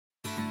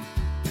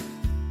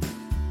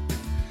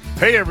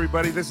Hey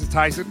everybody, this is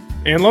Tyson.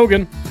 And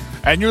Logan.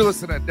 And you're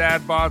listening to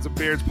Dad Bods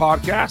Beards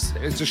podcast.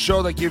 It's a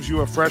show that gives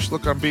you a fresh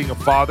look on being a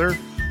father,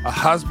 a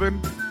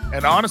husband,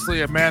 and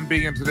honestly, a man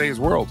being in today's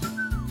world.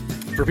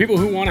 For people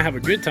who want to have a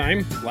good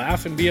time,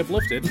 laugh, and be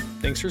uplifted,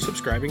 thanks for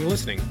subscribing and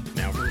listening.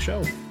 Now for the show.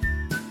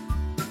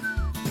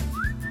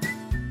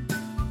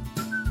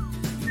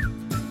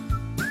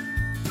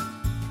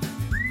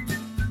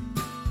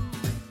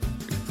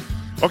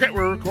 Okay,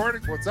 we're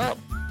recording. What's up?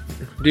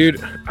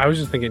 Dude, I was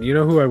just thinking, you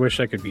know who I wish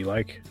I could be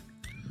like?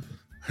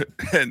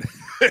 And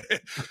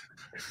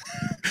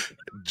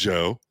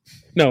Joe.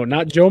 No,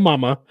 not Joe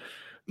Mama.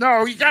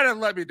 No, you gotta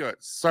let me do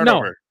it. Start No.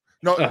 over.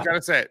 No, you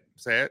gotta say it.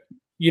 Say it.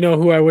 You know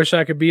who I wish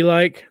I could be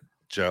like?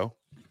 Joe.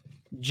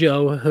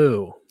 Joe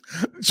who?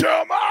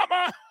 Joe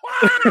Mama.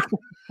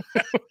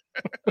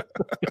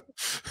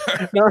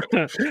 No,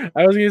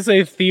 I was going to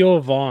say Theo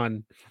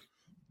Vaughn.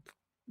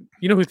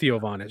 You know who Theo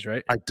Vaughn is,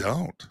 right? I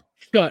don't.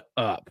 Shut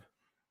up.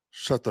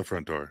 Shut the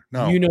front door.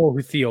 No. You know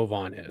who Theo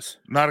Vaughn is.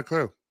 Not a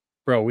clue.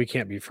 Bro, we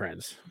can't be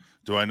friends.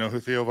 Do I know who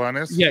Theo Vaughn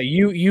is? Yeah,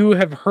 you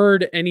have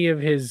heard any of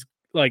his,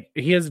 like,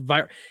 he is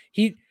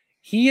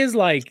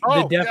like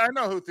Oh, the yeah, I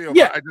know who Theo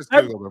Yeah, Vaughn. I just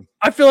Googled him.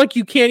 I feel like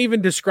you can't even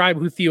describe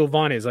who Theo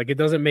Vaughn is. Like, it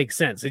doesn't make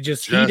sense. He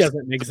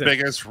doesn't make sense.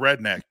 Biggest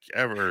redneck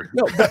ever.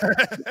 No, but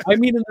I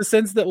mean, in the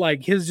sense that,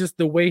 like,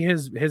 the way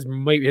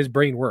his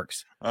brain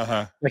works.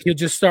 Like, he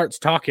just starts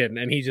talking,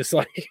 and he just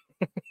like.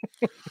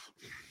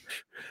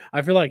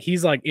 I feel like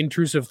he's like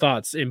intrusive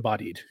thoughts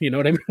embodied. You know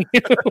what I mean?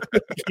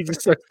 He just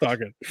starts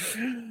talking.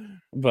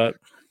 But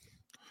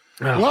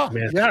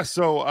man. Yeah.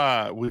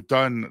 So we've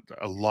done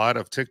a lot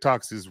of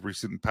TikToks these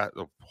recent.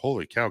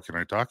 Holy cow! Can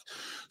I talk?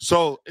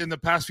 So in the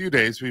past few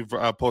days, we've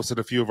posted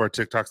a few of our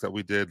TikToks that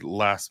we did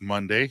last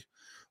Monday.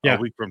 Yeah. A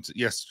week from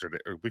yesterday,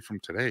 or a week from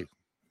today.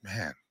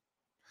 Man,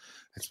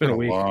 it's been been a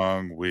week.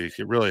 Long week.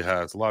 It really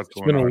has. A lot's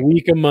going on. It's been a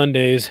week of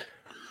Mondays.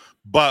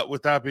 But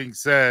with that being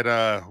said,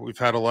 we've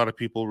had a lot of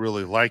people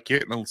really like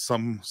it, and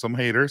some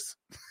haters.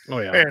 Oh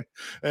yeah,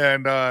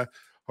 and I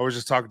was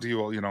just talking to you,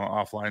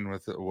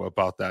 offline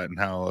about that, and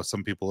how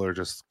some people are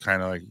just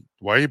kind of like,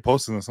 "Why are you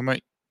posting this?" I'm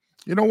like,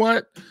 you know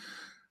what?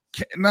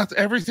 Not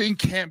everything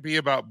can't be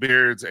about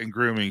beards and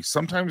grooming.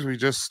 Sometimes we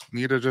just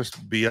need to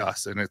just be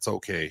us, and it's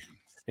okay.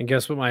 And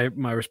guess what?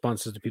 My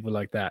response is to people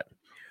like that.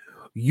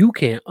 You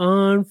can't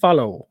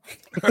unfollow.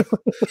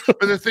 But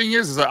the thing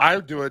is that I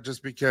do it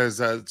just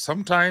because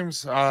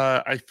sometimes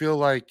I feel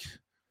like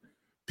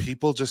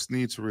people just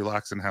need to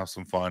relax and have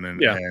some fun,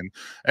 and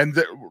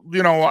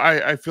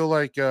I feel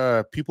like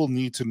people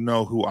need to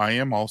know who I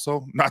am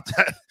also. Not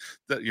that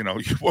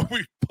what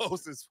we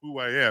post is who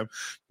I am.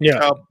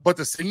 Yeah, but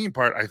the singing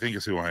part I think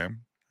is who I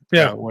am.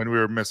 Yeah, when we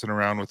were messing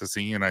around with the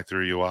singing, I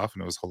threw you off,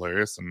 and it was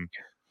hilarious. And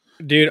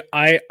dude,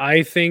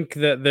 I think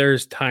that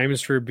there's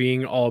times for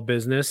being all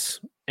business,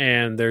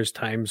 and there's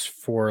times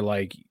for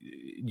like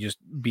just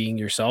being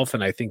yourself.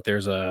 And I think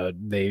there's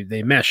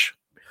they mesh.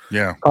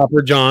 Yeah,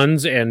 Copper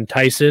Johns and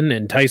Tyson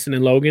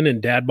and Logan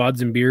and Dad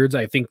Bods and Beards.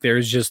 I think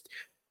there's just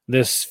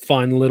this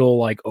fun little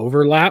like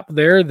overlap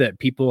there that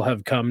people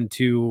have come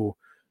to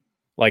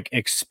like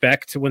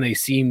expect when they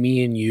see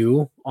me and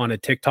you on a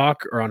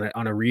TikTok or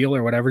on a reel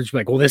or whatever. It's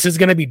like, well, this is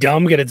gonna be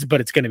dumb,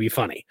 but it's gonna be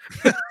funny.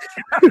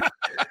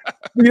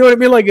 You know what I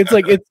mean? Like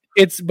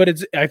it's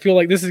I feel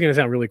like this is gonna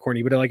sound really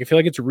corny, but like I feel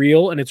like it's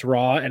real and it's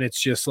raw and it's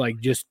just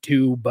like just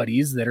two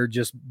buddies that are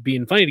just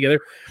being funny together.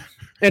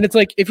 And it's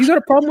like, if you got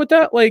a problem with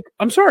that, like,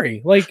 I'm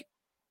sorry. Like,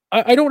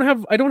 I don't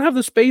have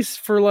the space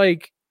for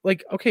like,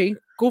 okay,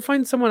 go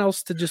find someone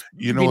else to just.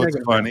 You know what's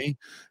funny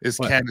is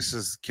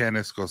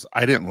Candace goes,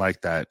 I didn't like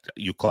that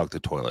you clogged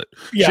the toilet.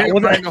 Yeah, she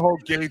didn't find the whole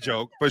gay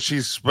joke, but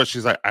she's like,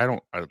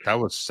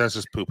 that's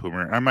just poo poo.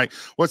 I'm like,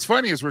 what's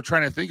funny is we're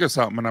trying to think of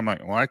something, and I'm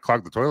like, well, I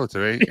clogged the toilet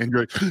today, and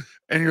you're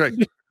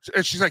like,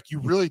 and she's like, you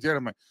really did.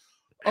 I'm like,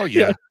 oh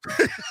yeah.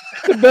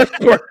 The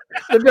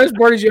best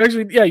part is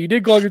you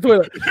did clog your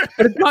toilet,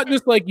 but it's not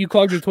just like you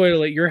clogged the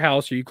toilet at your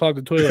house or you clogged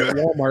the toilet at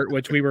Walmart,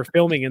 which we were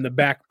filming in the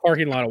back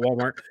parking lot of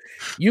Walmart.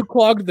 You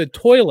clogged the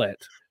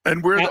toilet,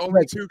 and we're the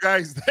only two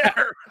guys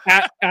there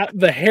at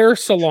the hair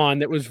salon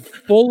that was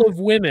full of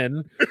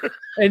women,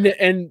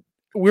 and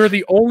we're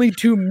the only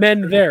two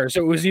men there, so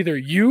it was either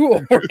you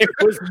or it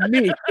was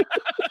me.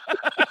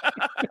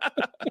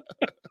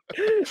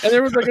 And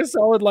there was like a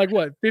solid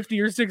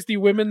 50 or 60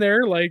 women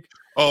there, like.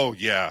 Oh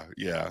yeah.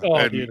 Oh,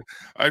 and dude.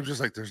 I'm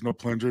just like, there's no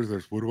plungers.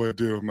 What do I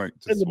do? I'm like,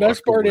 and the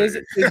best part is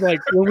like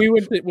when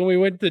we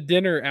went to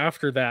dinner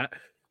after that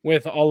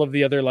with all of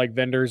the other like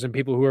vendors and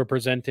people who are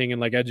presenting and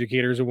like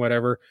educators and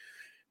whatever,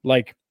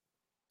 like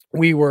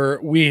we were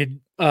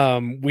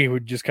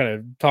just kind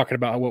of talking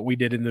about what we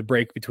did in the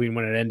break between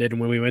when it ended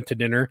and when we went to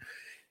dinner.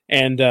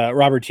 And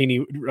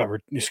Robertini.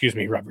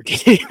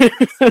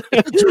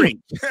 Drink.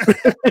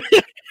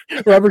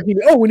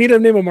 Robertina. Oh, we need to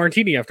name a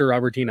martini after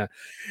Robertina.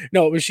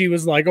 No, she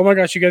was like, oh my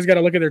gosh, you guys got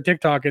to look at their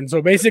TikTok. And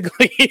so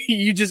basically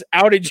you just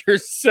outed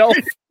yourself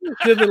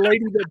to the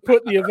lady that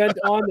put the event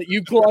on that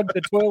you clogged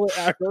the toilet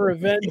at her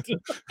event.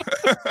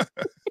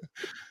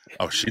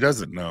 Oh, she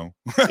doesn't know.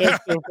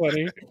 That's so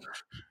funny.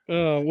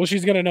 Well,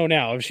 she's gonna know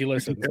now if she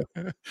listens.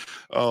 Yeah.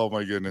 Oh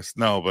my goodness,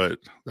 no, but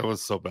that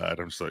was so bad.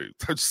 I'm just like,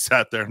 I just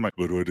sat there. I'm like,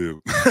 what do I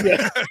do?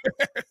 Yeah.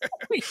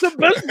 The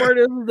best part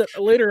is that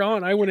later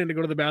on, I went in to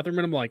go to the bathroom,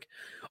 and I'm like,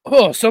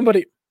 oh,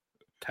 somebody,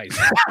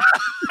 Tyson.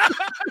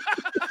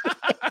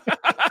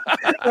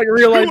 Like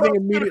realizing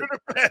immediately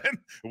it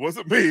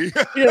wasn't me.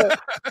 Yeah.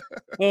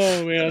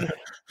 Oh man.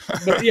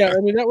 But yeah,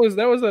 I mean that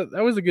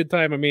was a good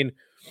time. I mean,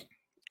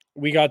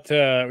 we got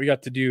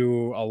to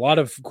do a lot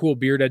of cool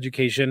beard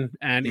education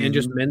and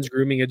just men's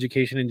grooming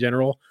education in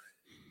general.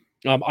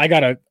 I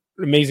got an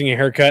amazing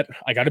haircut.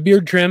 I got a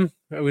beard trim.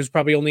 It was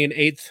probably only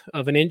 1/8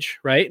 of an inch,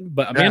 right?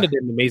 But Amanda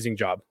did an amazing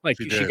job. Like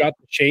she got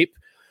the shape.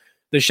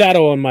 The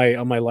shadow on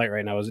my light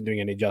right now isn't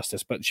doing any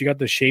justice, but she got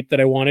the shape that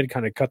I wanted,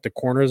 kind of cut the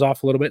corners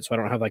off a little bit so I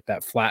don't have like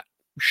that flat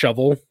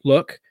shovel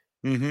look.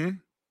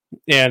 And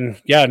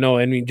yeah, no,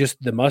 I mean,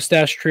 just the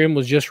mustache trim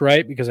was just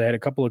right because I had a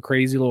couple of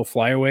crazy little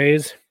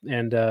flyaways,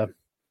 and I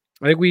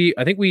think we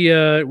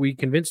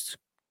convinced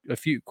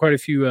quite a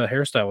few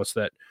hairstylists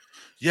that.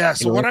 Yeah.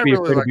 So what I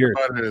really like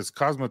about it is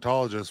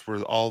cosmetologists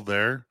were all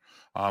there.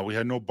 We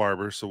had no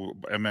barber, so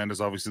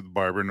Amanda's obviously the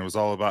barber, and it was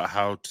all about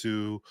how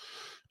to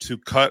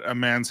cut a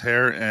man's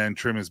hair and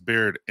trim his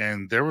beard.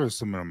 And there were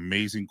some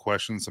amazing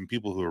questions. Some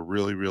people who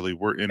really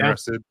were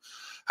interested. Yeah.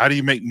 How do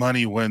you make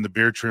money when the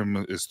beard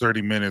trim is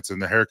 30 minutes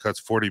and the haircut's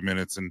 40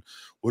 minutes? And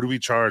what do we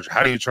charge?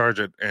 How do you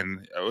charge it?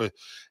 And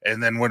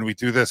then when we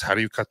do this, how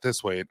do you cut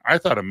this way? And I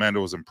thought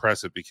Amanda was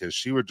impressive because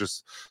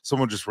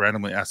someone just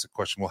randomly asked a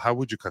question. Well, how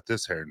would you cut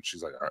this hair? And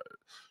she's like, all right.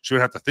 She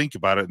would have to think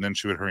about it, and then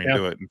she would hurry and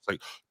do it. And it's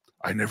like,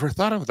 I never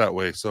thought of it that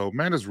way. So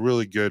Amanda's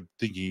really good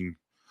thinking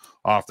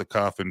off the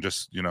cuff and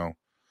just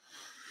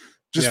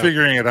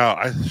figuring it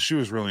out. She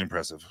was really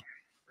impressive.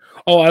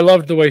 Oh, I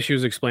loved the way she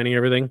was explaining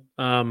everything.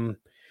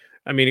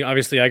 I mean,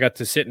 obviously, I got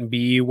to sit and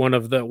be one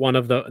of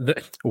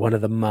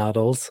the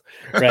models,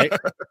 right?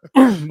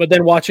 But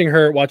then watching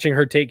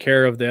her take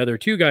care of the other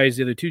two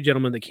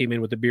gentlemen that came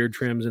in with the beard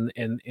trims and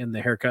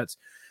the haircuts,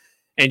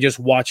 and just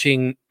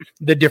watching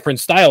the different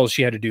styles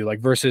she had to do, like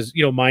versus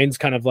mine's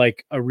kind of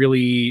like a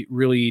really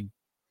really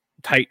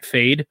tight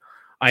fade.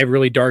 I have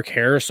really dark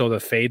hair, so the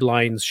fade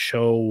lines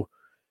show.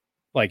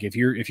 Like if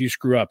you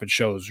screw up, it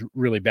shows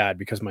really bad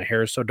because my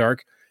hair is so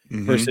dark.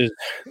 Versus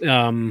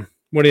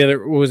what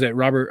was it?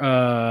 Robert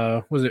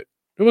it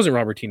wasn't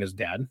Robertina's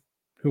dad.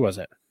 Who was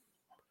it?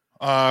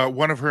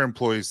 One of her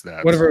employees'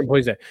 dad. One of her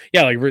employees' dad.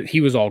 Yeah, like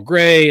he was all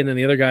gray, and then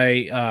the other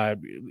guy,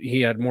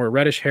 he had more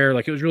reddish hair.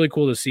 Like it was really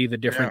cool to see the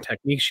different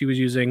techniques she was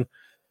using.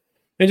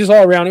 And just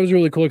all around, it was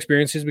really cool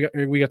experiences.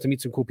 We got to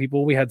meet some cool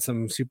people. We had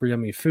some super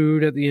yummy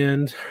food at the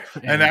end.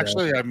 And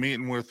actually, I'm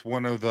meeting with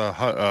one of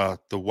the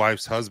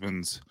wife's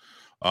husbands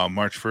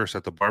March 1st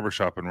at the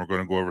barbershop, and we're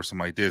going to go over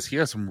some ideas. He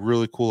has some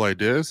really cool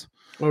ideas.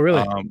 Oh,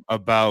 really?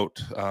 About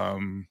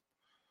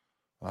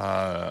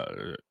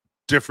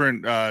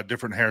different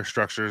hair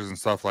structures and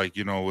stuff, like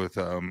with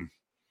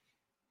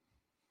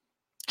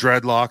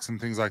dreadlocks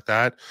and things like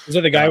that. Is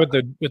that the guy with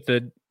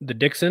the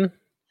Dixon?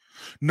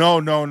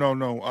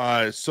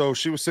 No. So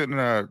she was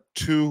sitting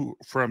 2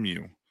 from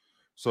you.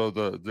 So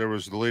there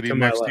was the lady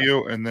next to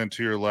you, and then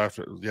to your left,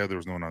 there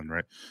was no one,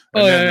 right?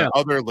 And then the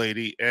other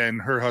lady and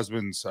her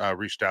husband's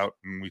reached out,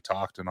 and we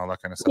talked and all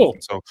that kind of stuff.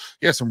 And so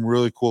some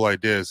really cool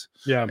ideas.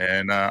 Yeah.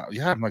 And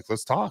I'm like,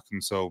 let's talk.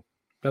 And so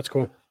that's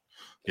cool.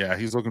 Yeah,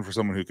 he's looking for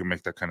someone who can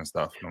make that kind of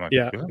stuff. And I'm like,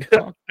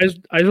 I just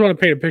want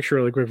to paint a picture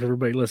really quick for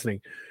everybody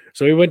listening.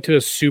 So we went to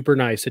a super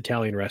nice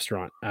Italian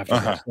restaurant after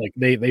this. Like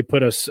they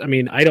put us, I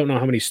mean, I don't know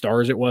how many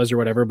stars it was or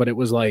whatever, but it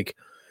was like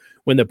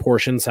when the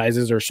portion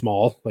sizes are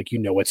small, like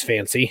it's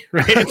fancy,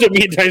 right? So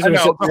me and Tyson the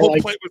whole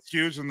plate was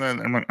huge, and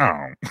then I'm like,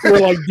 oh,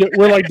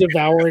 we're like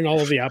devouring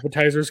all of the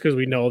appetizers because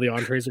we know the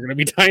entrees are going to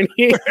be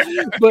tiny.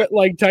 But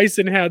like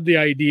Tyson had the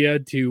idea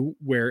to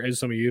wear, as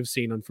some of you have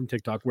seen from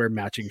TikTok, wear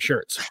matching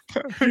shirts.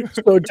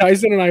 So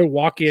Tyson and I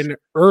walk in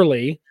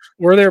early.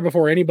 We're there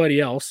before anybody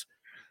else.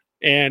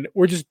 And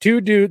we're just two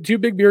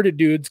big bearded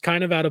dudes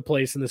kind of out of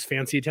place in this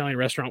fancy Italian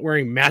restaurant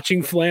wearing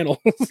matching flannels.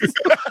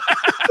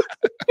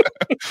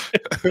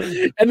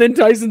 And then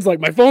Tyson's like,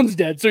 my phone's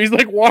dead. So he's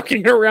like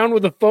walking around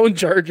with a phone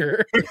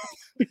charger,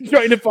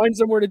 trying to find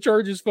somewhere to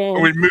charge his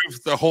phone. We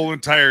moved the whole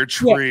entire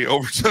tree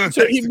over to the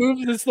So he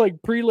moves this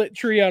like pre-lit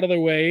tree out of the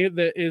way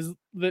that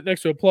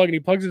next to a plug, and he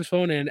plugs his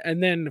phone in.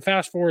 And then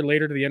fast forward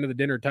later to the end of the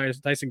dinner,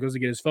 Tyson goes to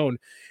get his phone,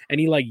 and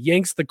he like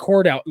yanks the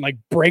cord out and like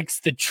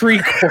breaks the tree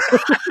cord.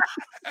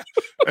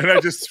 And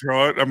I just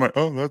throw it. I'm like,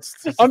 oh, that's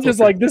I'm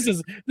just like, this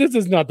is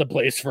not the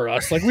place for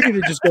us. Like, we need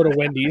to just go to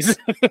Wendy's.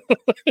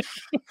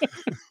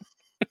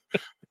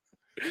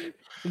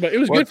 But it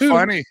was good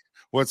food.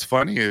 What's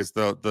funny is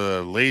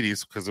the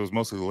ladies, because it was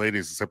mostly the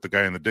ladies, except the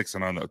guy in the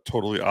Dixon on the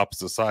totally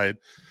opposite side.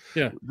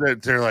 Yeah,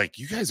 they're like,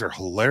 you guys are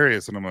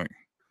hilarious, and I'm like,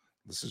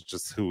 this is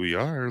just who we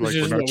are. Like,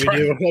 we're not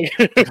trying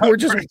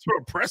to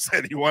impress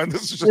anyone.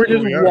 This is just we're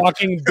just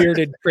walking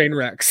bearded train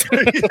wrecks.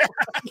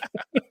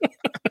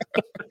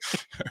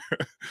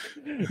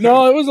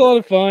 No, it was a lot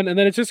of fun, and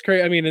then it's just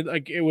crazy. I mean,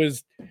 it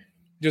was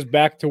just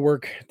back to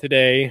work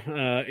today.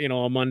 On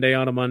a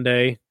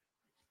Monday.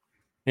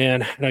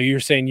 And now you're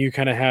saying you've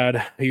had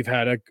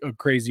a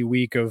crazy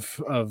week of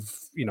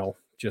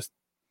just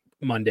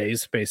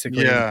Mondays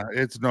basically. Yeah,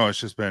 it's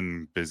just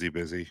been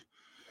busy.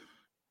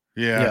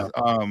 Yeah,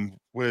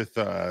 with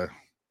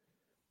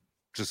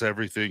just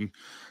everything.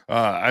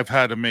 I've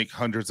had to make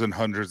hundreds and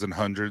hundreds and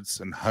hundreds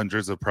and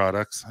hundreds of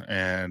products,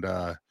 and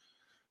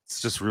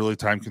it's just really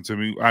time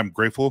consuming. I'm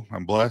grateful,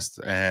 I'm blessed,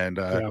 and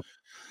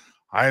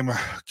I'm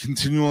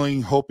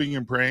continually hoping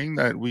and praying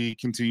that we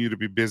continue to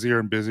be busier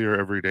and busier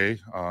every day,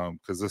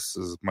 because this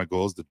is my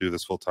goal, is to do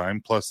this full time.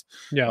 Plus,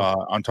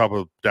 on top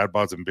of Dad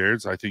Bods and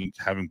Beards, I think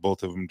having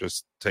both of them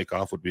just take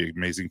off would be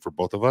amazing for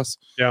both of us.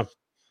 Yeah.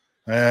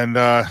 And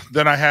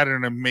then I had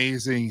an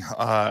amazing,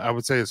 I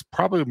would say it's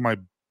probably my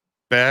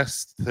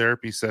best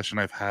therapy session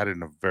I've had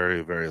in a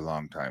very, very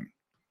long time.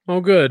 Oh,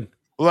 good.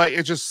 Like,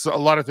 it just, a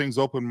lot of things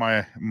opened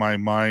my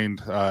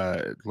mind.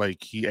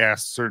 Like, he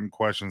asked certain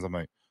questions. I'm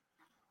like,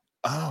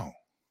 oh,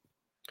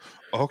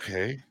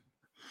 okay.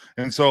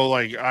 And so,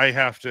 like,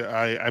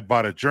 I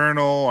bought a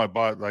journal, I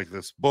bought like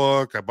this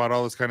book, I bought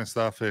all this kind of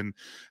stuff. And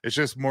it's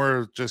just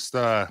more just,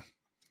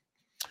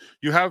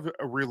 you have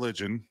a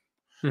religion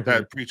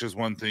that preaches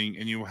one thing,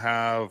 and you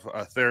have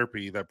a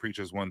therapy that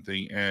preaches one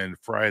thing, and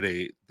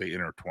Friday they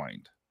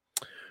intertwined.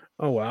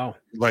 Oh, wow.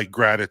 Like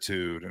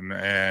gratitude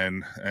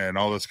and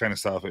all this kind of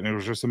stuff. And it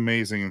was just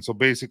amazing. And so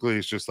basically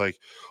it's just like,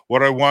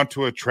 what I want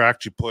to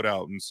attract, you put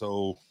out. And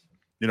so,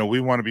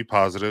 we want to be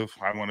positive.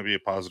 I want to be a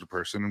positive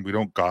person, and we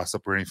don't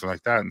gossip or anything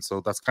like that. And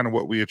so that's kind of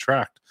what we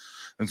attract.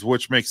 And so,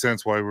 which makes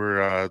sense why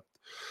we're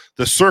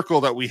the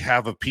circle that we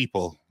have of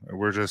people.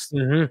 We're just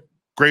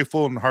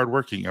grateful and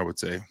hardworking, I would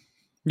say.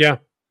 Yeah.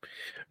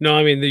 No,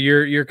 I mean,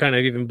 you're kind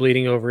of even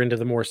bleeding over into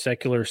the more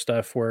secular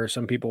stuff where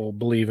some people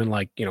believe in,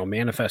 like,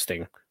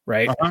 manifesting,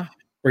 right?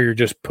 Where you're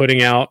just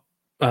putting out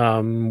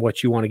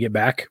what you want to get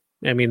back.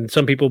 I mean,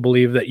 some people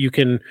believe that you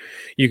can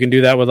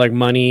do that with like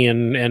money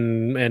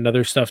and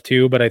other stuff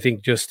too. But I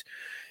think just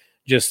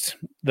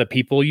the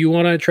people you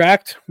want to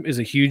attract is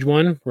a huge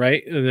one,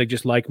 right? Like,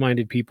 just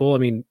like-minded people. I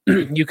mean,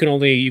 you can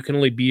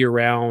only be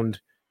around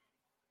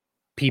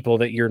people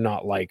that you're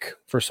not like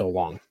for so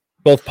long,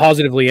 both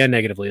positively and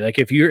negatively. Like,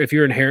 if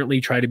you're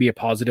inherently try to be a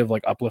positive,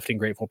 like, uplifting,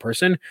 grateful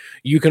person,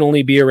 you can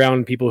only be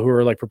around people who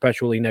are like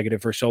perpetually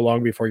negative for so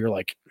long before you're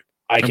like,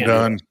 I can't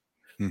do it.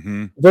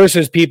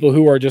 Versus people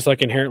who are just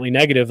like inherently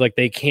negative, like,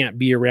 they can't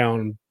be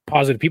around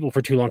positive people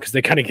for too long because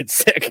they kind of get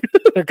sick.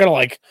 They're kind of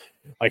like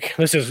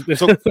this is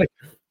like,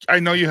 I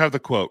know you have the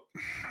quote,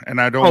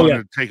 and I don't want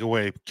to take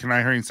away. Can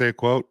I hear you say a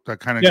quote that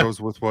kind of goes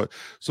with what?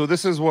 So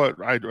this is what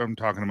I'm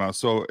talking about.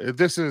 So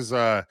this is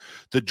the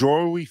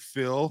joy we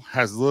feel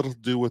has little to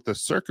do with the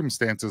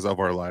circumstances of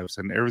our lives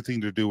and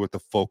everything to do with the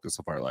focus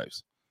of our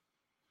lives.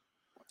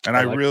 And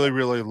I really,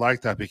 really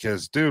like that,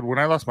 because, dude, when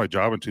I lost my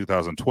job in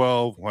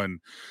 2012, when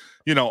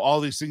all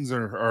these things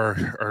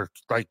are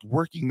like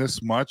working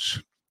this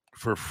much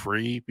for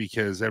free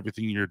because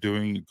everything you're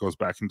doing goes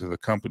back into the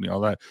company,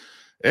 all that,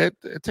 it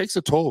takes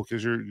a toll,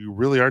 because you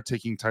really are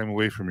taking time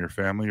away from your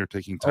family, you're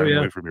taking time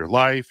away from your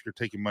life, you're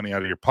taking money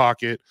out of your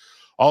pocket,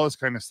 all this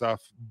kind of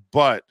stuff,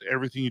 but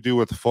everything you do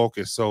with the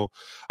focus. So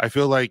I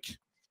feel like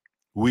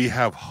we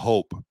have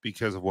hope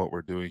because of what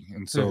we're doing,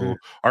 and so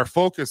our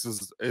focus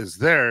is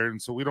there,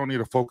 and so we don't need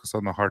to focus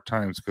on the hard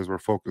times, because we're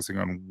focusing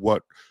on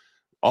what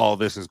all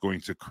this is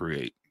going to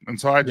create. And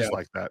so I just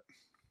like that.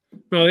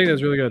 Well, I think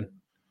that's really good.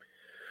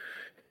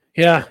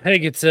 Yeah, I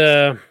think it's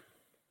I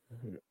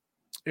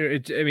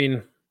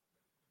mean,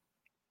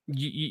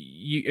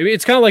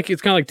 it's kind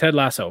of like Ted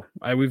Lasso.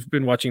 We've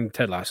been watching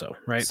Ted Lasso,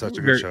 right? Such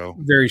a good show.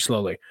 Very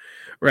slowly,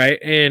 right?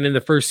 And in the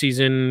first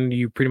season,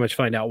 you pretty much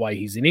find out why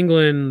he's in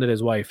England, that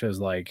his wife is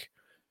like,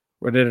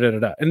 and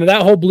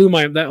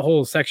that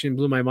whole section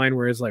blew my mind,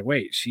 where it's like,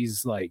 wait,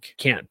 she's like,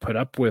 can't put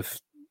up with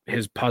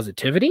his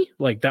positivity.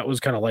 Like, that was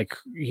kind of like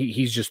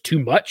he's just too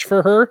much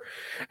for her.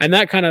 And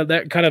that kind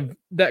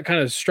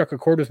of struck a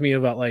chord with me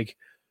about, like,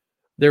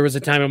 there was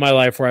a time in my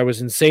life where I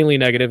was insanely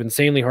negative,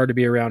 insanely hard to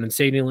be around,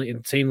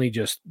 insanely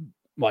just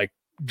like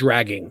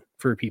dragging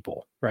for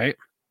people, right?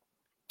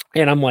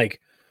 And I'm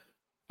like,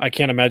 I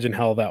can't imagine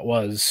how that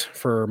was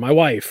for my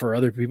wife or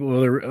other people,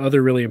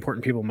 other really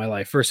important people in my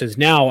life, versus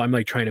now I'm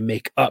like trying to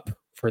make up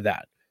for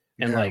that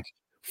and like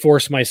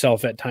force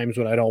myself at times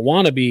when I don't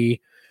want to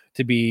be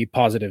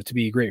positive, to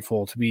be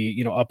grateful, to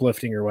be,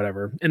 uplifting or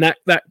whatever. And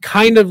that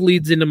kind of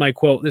leads into my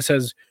quote. This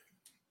has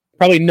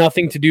probably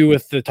nothing to do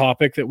with the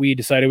topic that we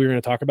decided we were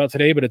going to talk about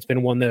today, but it's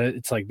been one that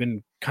it's like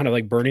been kind of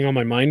like burning on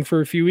my mind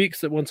for a few weeks,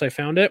 that once I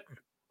found it,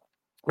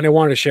 and I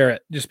wanted to share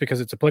it just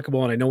because it's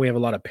applicable. And I know we have a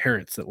lot of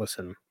parents that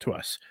listen to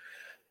us.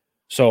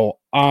 So,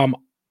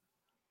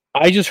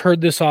 I just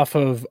heard this off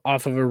of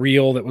a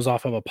reel that was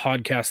off of a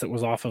podcast that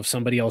was off of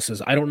somebody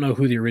else's. I don't know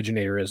who the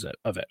originator is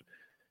of it.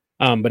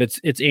 But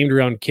it's aimed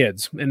around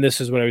kids. And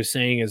this is what I was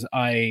saying is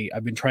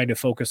I've been trying to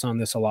focus on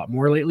this a lot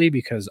more lately,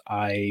 because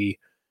I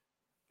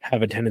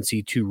have a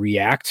tendency to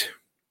react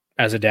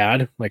as a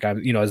dad. Like,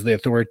 I'm, as the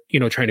authority,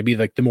 trying to be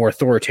like the more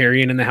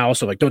authoritarian in the house.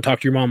 So like, don't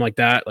talk to your mom like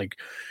that. Like,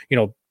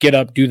 get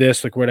up, do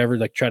this, like whatever,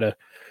 like try to,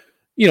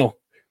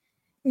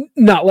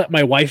 not let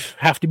my wife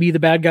have to be the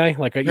bad guy,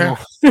 like, you know.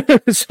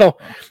 So,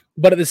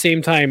 but at the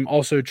same time,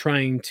 also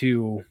trying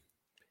to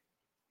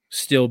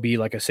still be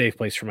like a safe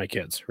place for my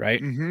kids,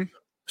 right? Mm-hmm.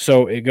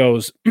 So it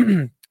goes,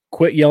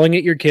 quit yelling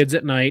at your kids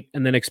at night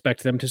and then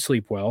expect them to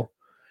sleep well.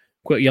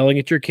 Quit yelling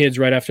at your kids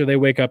right after they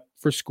wake up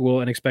for school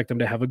and expect them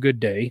to have a good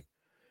day.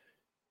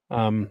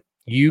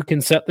 You can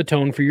set the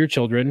tone for your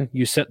children.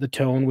 You set the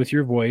tone with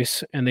your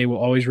voice, and they will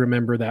always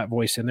remember that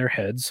voice in their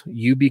heads.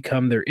 You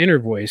become their inner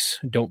voice.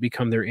 Don't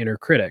become their inner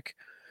critic.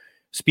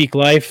 Speak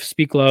life,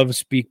 speak love,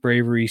 speak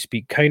bravery,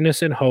 speak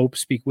kindness and hope,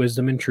 speak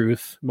wisdom and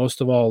truth. Most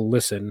of all,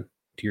 listen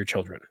to your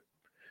children.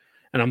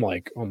 And I'm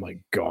like, oh my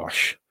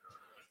gosh.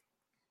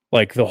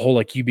 Like the whole,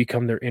 like, you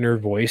become their inner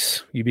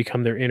voice, you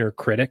become their inner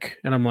critic.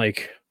 And I'm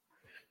like,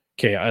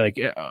 okay, I like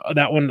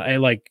that one. I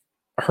like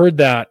heard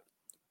that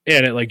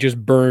and it like just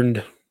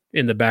burned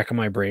in the back of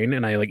my brain.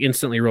 And I like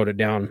instantly wrote it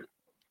down.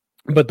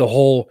 But the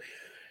whole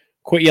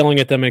quit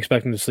yelling at them and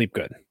expect them to sleep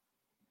good.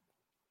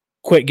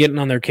 Quit getting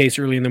on their case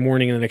early in the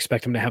morning and then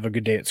expect them to have a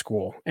good day at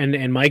school.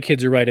 And my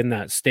kids are right in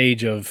that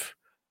stage of,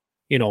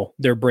 you know,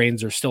 their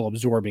brains are still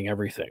absorbing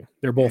everything.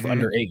 They're both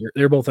under 8 years.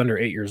 They're both under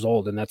 8 years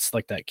old. And that's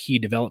like that key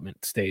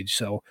development stage.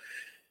 So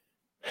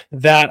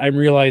that I'm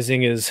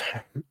realizing is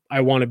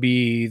I want to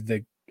be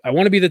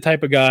the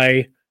type of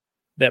guy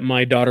that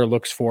my daughter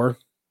looks for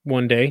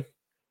one day.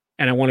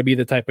 And I want to be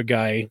the type of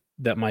guy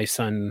that my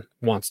son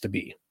wants to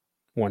be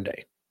one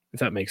day, if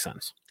that makes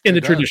sense. In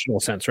the traditional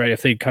sense, right?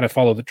 If they kind of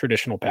follow the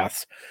traditional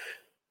paths.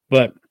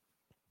 But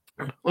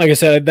like I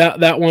said,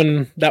 that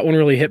one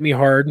really hit me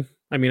hard.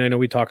 I mean, I know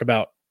we talk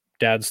about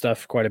dad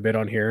stuff quite a bit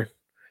on here.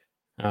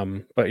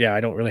 But yeah,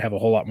 I don't really have a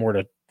whole lot more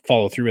to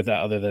follow through with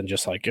that other than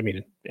just like, I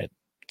mean, it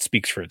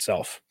speaks for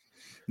itself.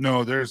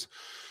 No, there's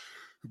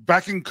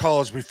back in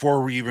college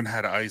before we even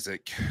had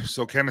Isaac.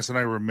 So Candace and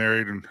I were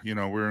married, and you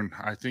know, we're in,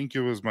 I think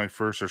it was my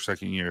first or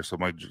second year. So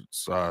my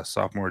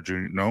freshman or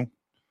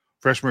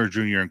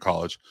junior year in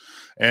college.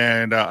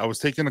 And I was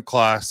taking a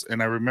class,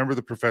 and I remember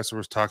the professor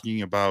was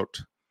talking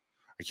about,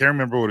 I can't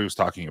remember what he was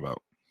talking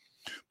about,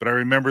 but I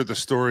remember the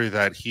story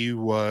that he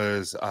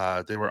was,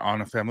 they were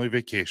on a family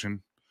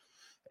vacation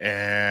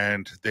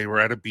and they were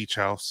at a beach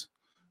house,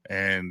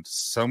 and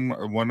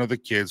one of the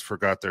kids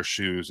forgot their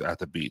shoes at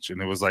the beach,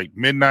 and it was like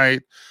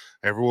midnight.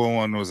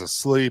 Everyone was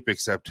asleep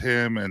except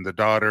him and the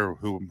daughter,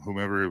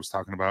 whomever he was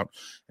talking about.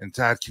 And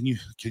Dad, can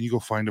you go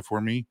find it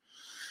for me?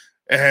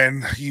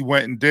 And he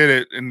went and did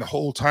it. And the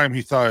whole time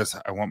he thought,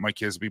 I want my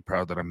kids to be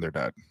proud that I'm their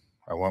dad.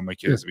 I want my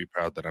kids to be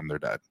proud that I'm their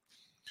dad.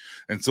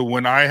 And so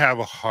when I have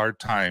a hard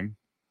time,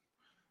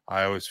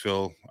 I always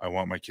feel I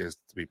want my kids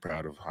to be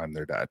proud of I'm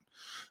their dad.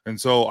 And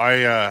so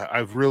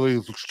I've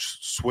really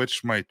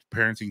switched my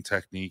parenting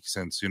technique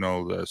since, you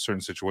know, the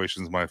certain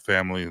situations in my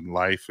family and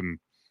life, and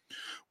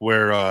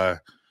where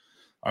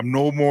I'm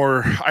no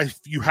more,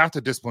 you have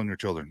to discipline your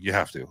children. You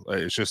have to.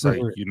 It's just like,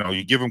 you know,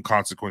 you give them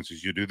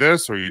consequences. You do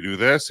this or you do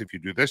this. If you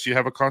do this, you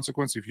have a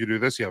consequence. If you do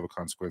this, you have a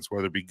consequence,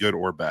 whether it be good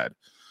or bad.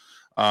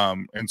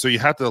 And so you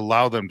have to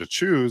allow them to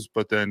choose,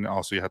 but then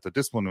also you have to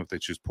discipline them if they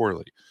choose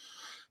poorly.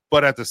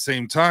 But at the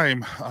same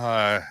time,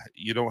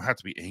 you don't have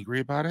to be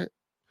angry about it.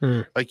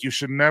 Like, you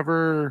should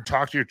never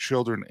talk to your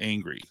children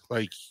angry.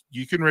 Like,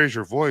 you can raise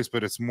your voice,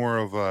 but it's more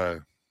of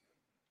a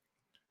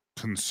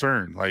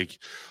concern. Like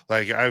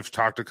I've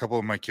talked to a couple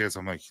of my kids.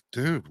 I'm like,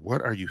 dude,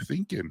 what are you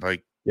thinking?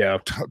 Like, yeah,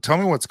 tell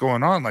me what's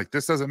going on. Like,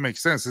 this doesn't make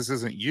sense. This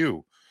isn't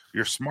you.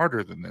 You're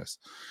smarter than this.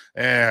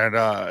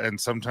 And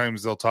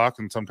sometimes they'll talk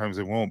and sometimes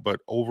they won't.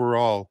 But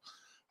overall,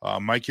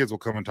 my kids will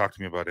come and talk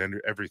to me about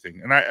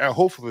everything. And I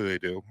hopefully they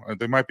do.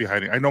 They might be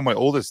hiding. I know my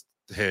oldest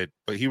hid,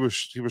 but he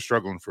was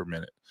struggling for a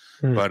minute.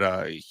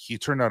 But he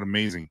turned out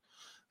amazing.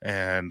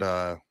 And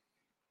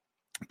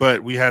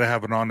but we had to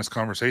have an honest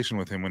conversation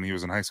with him when he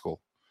was in high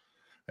school.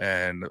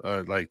 And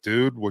like,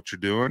 dude, what you're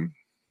doing,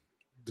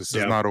 this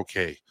is not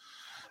okay.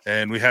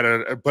 And we had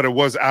but it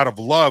was out of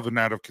love and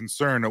out of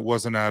concern. It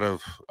wasn't out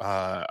of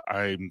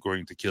I'm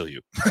going to kill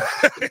you.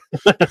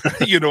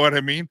 You know what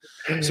I mean?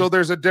 So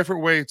there's a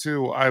different way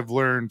I've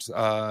learned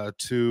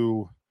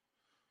to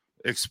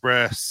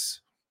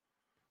express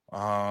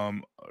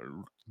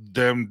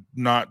them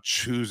not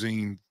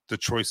choosing the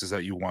choices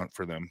that you want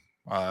for them,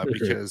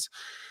 because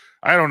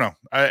I don't know.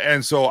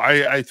 And so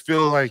I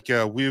feel like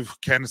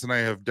Candace and I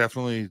have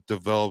definitely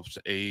developed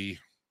a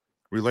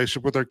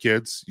relationship with our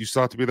kids. You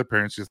still have to be the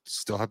parents. You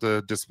still have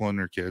to discipline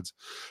your kids.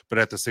 But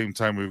at the same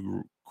time, we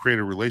create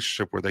a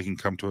relationship where they can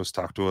come to us,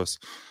 talk to us.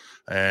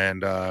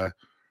 And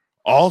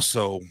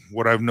also,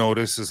 what I've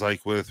noticed is,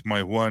 like with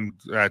my one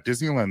at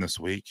Disneyland this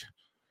week,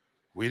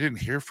 we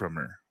didn't hear from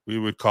her. We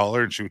would call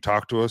her and she would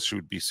talk to us. She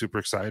would be super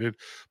excited.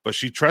 But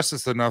she trusts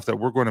us enough that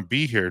we're going to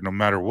be here no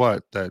matter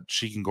what, that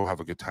she can go have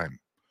a good time.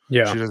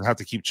 Yeah. She doesn't have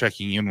to keep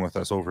checking in with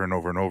us over and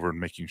over and over and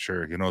making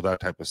sure, you know, that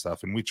type of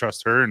stuff. And we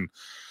trust her.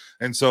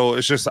 And so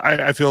it's just,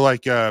 I feel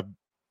like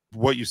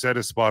what you said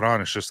is spot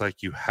on. It's just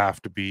like, you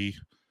have to be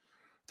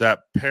that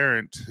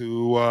parent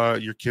who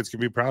your kids can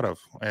be proud of.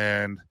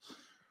 And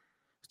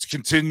it's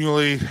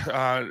continually,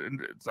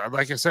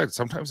 like I said,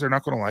 sometimes they're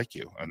not going to like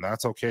you, and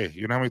that's okay.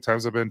 You know how many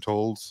times I've been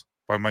told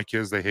by my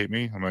kids they hate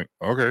me? I'm like,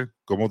 okay,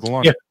 go mow the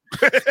lawn. Yeah.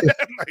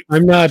 Like,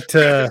 I'm not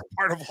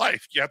part of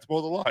life. You have to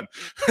mow the lawn.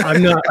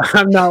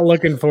 I'm not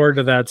looking forward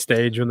to that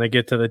stage when they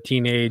get to the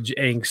teenage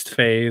angst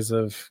phase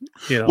of,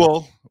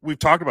 Well, we've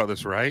talked about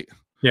this, right?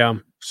 Yeah.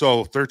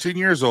 So 13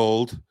 years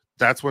old,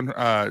 that's when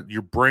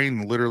your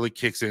brain literally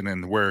kicks in,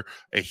 and where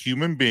a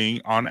human being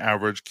on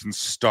average can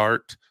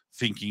start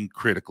thinking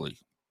critically.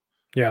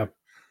 Yeah.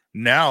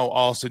 Now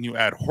all of a sudden you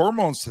add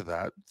hormones to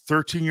that.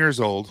 13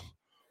 years old,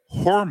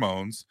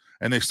 hormones,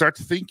 and they start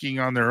thinking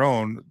on their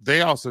own.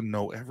 They also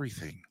know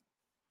everything.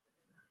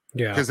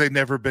 Yeah. Because they've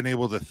never been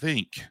able to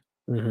think.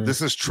 Mm-hmm.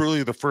 This is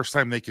truly the first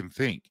time they can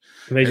think.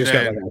 And they just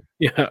got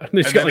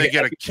they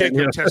get a kick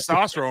of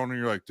testosterone, and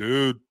you're like,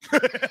 dude.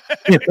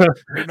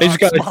 They just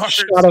got a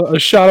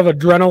shot of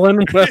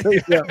adrenaline.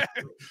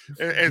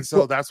 and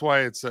so that's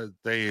why it's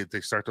they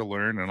start to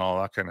learn and all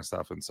that kind of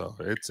stuff. And so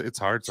it's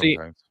hard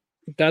sometimes.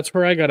 That's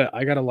where I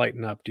gotta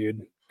lighten up,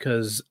 dude.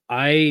 Because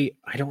I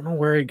don't know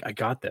where I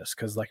got this.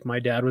 Because like my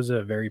dad was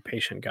a very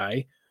patient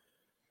guy.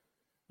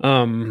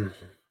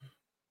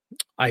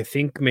 I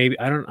think maybe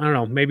I don't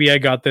know. Maybe I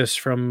got this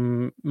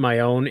from my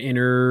own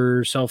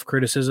inner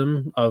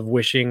self-criticism of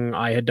wishing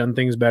I had done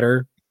things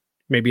better,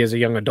 maybe as a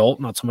young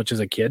adult, not so much as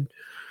a kid,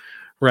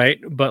 right?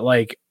 But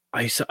like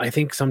I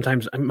think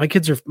sometimes my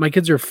kids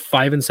are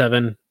 5 and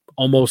 7,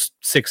 almost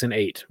 6 and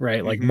 8,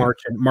 right? Like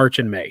March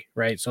and May,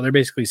 right? So they're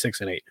basically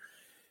 6 and 8.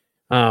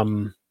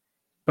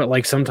 But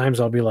like sometimes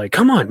I'll be like,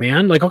 come on,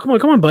 man. Like, oh, come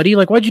on, buddy.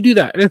 Like, why'd you do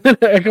that? And then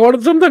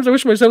sometimes I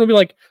wish my son would be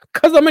like,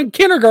 because I'm in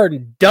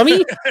kindergarten,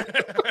 dummy.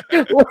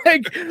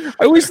 Like,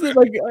 I wish that,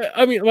 like,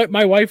 I mean, like,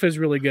 my wife is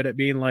really good at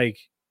being like,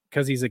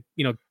 because he's a,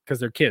 because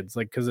they're kids,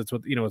 like, because it's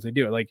what, what they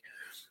do. Like,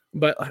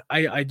 but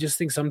I just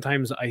think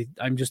sometimes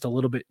I'm just a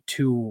little bit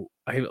too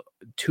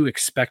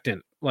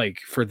expectant, like,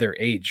 for their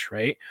age,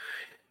 right?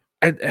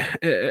 And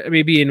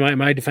maybe in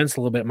my defense a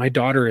little bit, my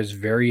daughter is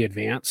very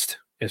advanced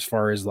as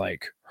far as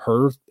like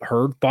her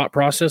thought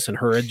process and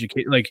her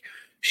education. Like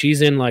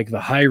she's in like the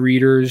high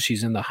readers,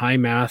 she's in the high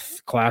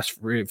math class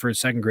for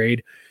second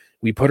grade.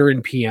 We put her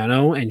in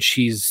piano and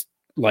she's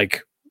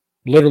like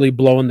literally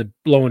blowing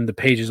the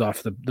pages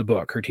off the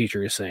book, her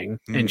teacher is saying,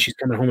 and she's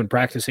coming home and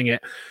practicing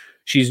it.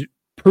 She's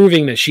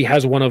proving that she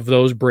has one of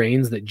those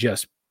brains that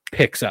just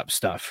picks up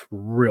stuff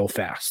real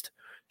fast.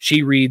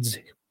 She's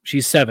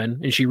 7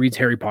 and she reads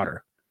Harry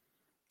Potter.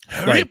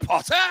 Harry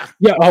Potter?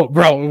 Yeah. Oh,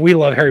 bro, we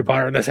love Harry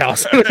Potter in this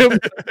house.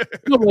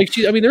 Like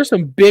there's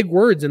some big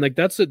words, and like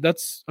that's a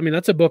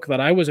book that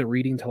I wasn't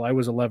reading till I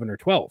was 11 or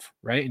 12,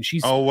 right? And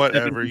she's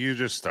whatever. 7. You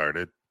just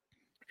started.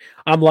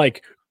 I'm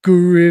like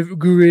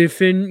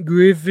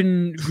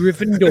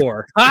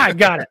Gryffindor. I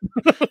got it.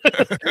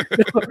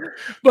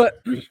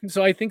 But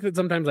so I think that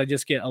sometimes I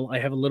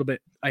have a little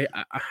bit.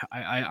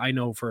 I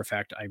know for a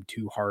fact I'm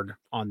too hard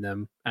on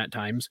them at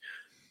times,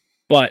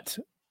 but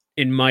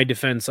in my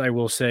defense, I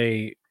will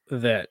say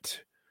that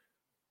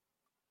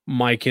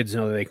my kids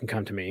know that they can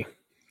come to me.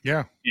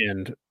 Yeah.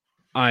 And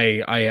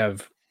I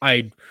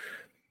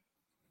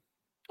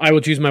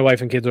will choose my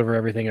wife and kids over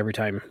everything every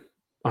time,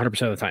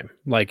 100% of the time,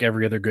 like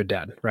every other good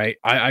dad, right?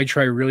 I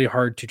try really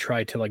hard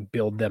to like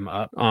build them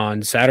up.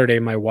 On Saturday,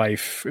 it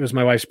was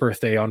my wife's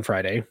birthday on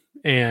Friday,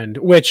 and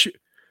which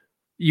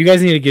you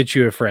guys need to get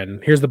you a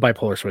friend. Here's the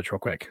bipolar switch real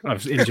quick. You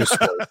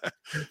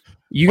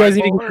guys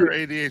need to get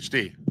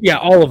ADHD. Yeah,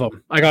 all of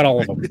them. I got all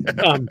of them.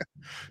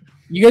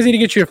 You guys need to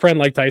get you a friend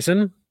like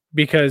Tyson,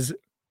 because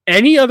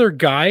any other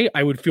guy,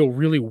 I would feel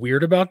really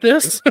weird about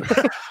this.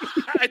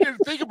 I didn't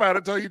think about it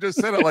until you just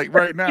said it like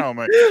right now. I'm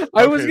like,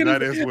 that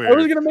is weird. I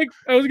was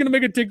gonna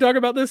make a TikTok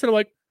about this, and I'm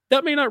like,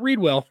 that may not read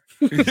well.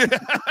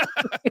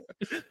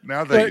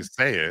 Now that you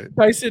say it,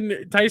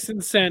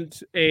 Tyson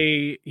sent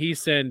a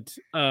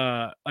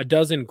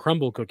dozen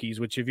crumble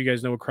cookies, which if you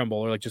guys know what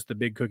crumble are, like just the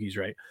big cookies,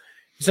 right?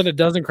 He sent a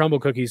dozen crumble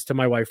cookies to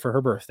my wife for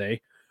her birthday,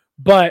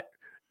 but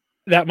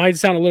that might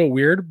sound a little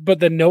weird,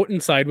 but the note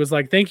inside was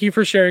like, thank you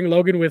for sharing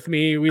Logan with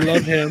me. We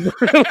love him.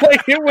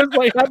 Like it was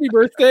like, happy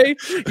birthday.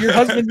 Your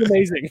husband's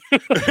amazing.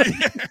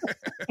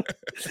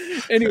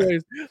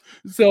 Anyways,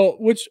 so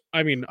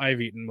I've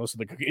eaten most of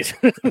the cookies.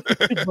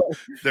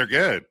 They're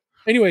good.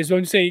 Anyways, when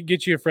you say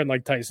get you a friend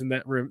like Tyson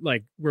that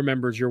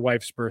remembers your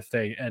wife's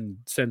birthday and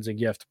sends a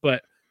gift,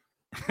 but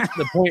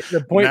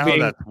the point now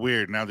being, that's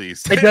weird. Now that you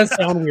say it does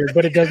sound weird,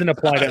 but it doesn't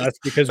apply to us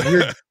because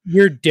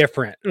we're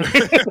different.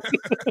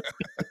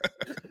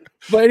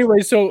 But anyway,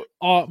 so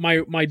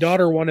my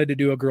daughter wanted to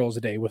do a girls'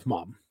 day with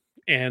mom,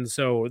 and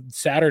so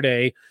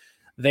Saturday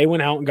they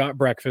went out and got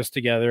breakfast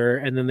together,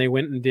 and then they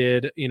went and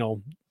did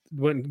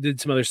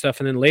some other stuff,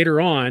 and then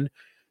later on,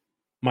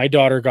 my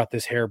daughter got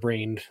this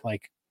harebrained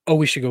like, oh,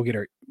 we should go get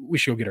our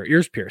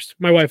ears pierced.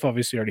 My wife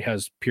obviously already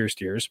has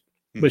pierced ears,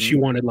 but she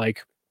wanted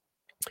like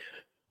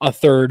a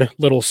third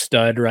little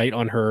stud right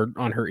on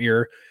her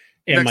ear.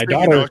 And next my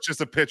daughter, it's just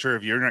a picture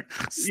of you. You're like,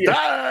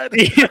 stud.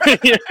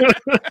 Yeah.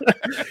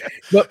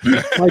 But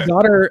my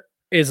daughter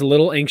is a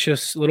little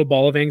anxious, little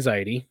ball of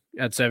anxiety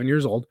at 7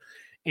 years old.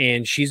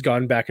 And she's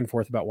gone back and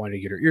forth about wanting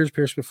to get her ears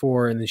pierced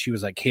before. And then she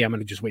was like, hey, I'm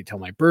going to just wait till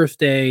my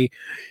birthday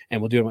and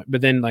we'll do it.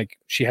 But then like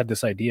she had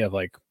this idea of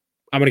like,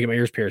 I'm going to get my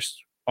ears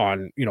pierced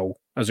on,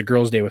 as a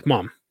girl's day with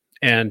mom.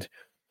 And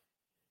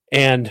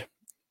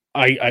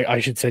I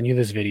should send you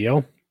this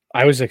video.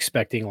 I was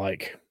expecting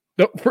like,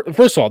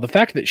 first of all, the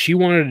fact that she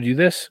wanted to do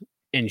this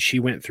and she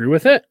went through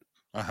with it.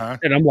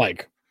 And I'm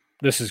like,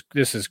 this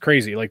is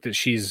crazy. Like that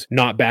she's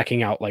not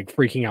backing out, like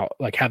freaking out,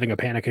 like having a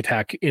panic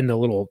attack in the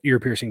little ear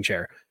piercing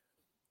chair.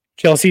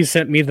 Chelsea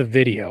sent me the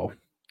video.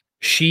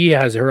 She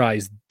has her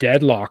eyes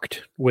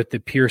deadlocked with the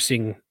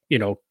piercing, I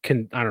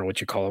don't know what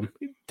you call them,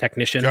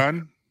 technician.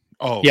 Gun?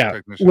 Oh, yeah.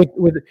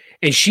 With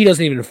and she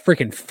doesn't even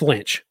freaking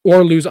flinch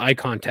or lose eye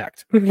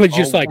contact. Like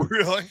just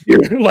really?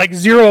 Like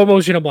zero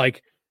emotion. I'm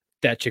like,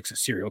 that chick's a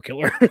serial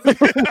killer.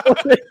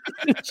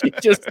 She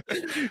just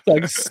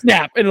like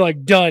snap and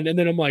like done. And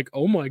then I'm like,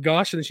 oh my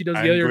gosh. And then she does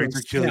the other. I'm going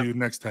to kill you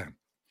next time.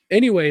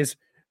 Anyways,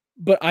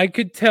 but I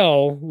could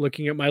tell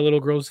looking at my little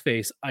girl's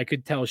face, I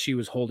could tell she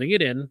was holding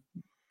it in.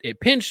 It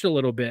pinched a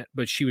little bit,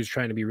 but she was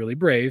trying to be really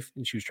brave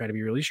and she was trying to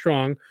be really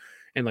strong.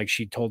 And like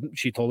she told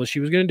us she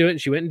was going to do it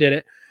and she went and did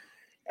it.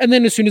 And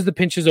then as soon as the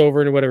pinch is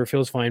over and whatever,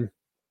 feels fine.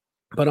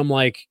 But I'm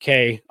like,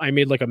 okay, I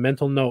made like a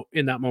mental note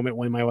in that moment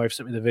when my wife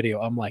sent me the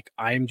video. I'm like,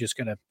 I'm just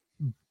going to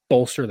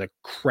bolster the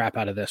crap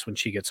out of this when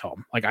she gets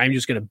home. Like, I'm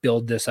just going to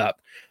build this up.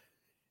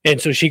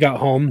 And so she got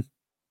home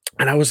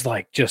and I was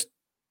like, just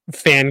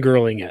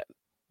fangirling it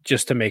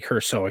just to make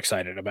her so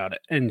excited about it.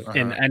 And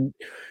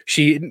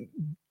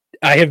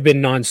I have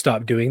been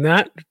nonstop doing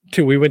that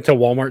too. We went to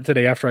Walmart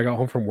today after I got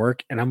home from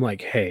work and I'm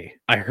like, hey,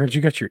 I heard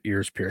you got your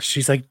ears pierced.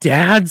 She's like,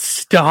 Dad,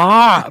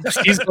 stop.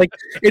 She's like,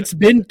 it's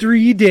been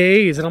 3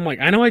 days. And I'm like,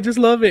 I know, I just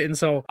love it. And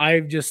so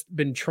I've just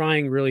been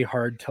trying really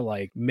hard to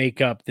like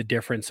make up the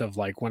difference of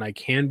like when I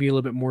can be a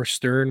little bit more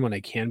stern, when I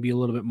can be a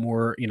little bit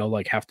more,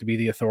 like have to be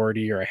the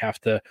authority or I have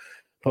to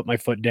put my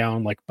foot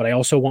down. Like, but I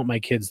also want my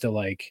kids to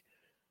like,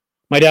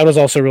 my dad was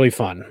also really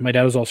fun. My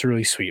dad was also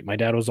really sweet. My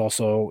dad was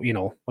also,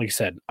 like I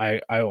said,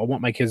 I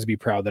want my kids to be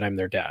proud that I'm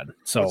their dad.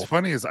 So what's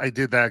funny is I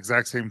did that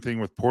exact same thing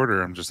with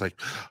Porter. I'm just like,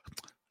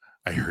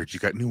 I heard you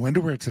got new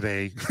underwear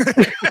today.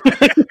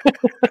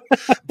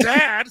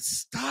 Dad,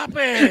 stop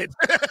it.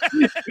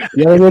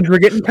 The other ones were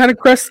getting kind of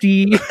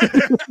crusty.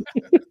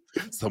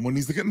 Someone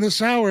needs to get in the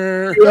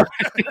shower. You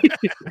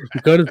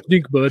gotta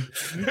stink, bud.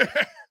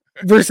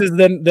 Versus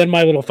then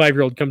my little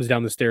 5-year-old comes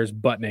down the stairs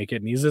butt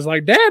naked and he's just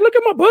like, Dad, look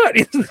at my butt.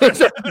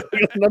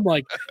 And I'm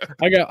like,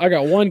 I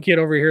got one kid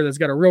over here that's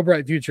got a real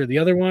bright future. The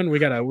other one, we're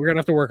gonna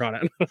have to work on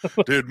it.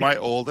 Dude, my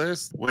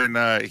oldest, when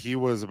he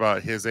was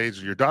about his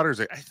age, your daughter's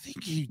like, I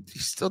think he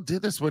still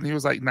did this when he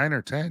was like 9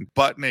 or 10,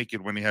 butt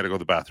naked when he had to go to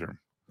the bathroom.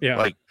 Yeah,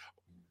 like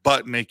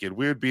butt naked.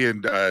 We'd be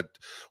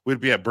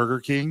at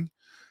Burger King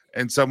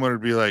and someone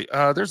would be like,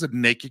 there's a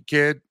naked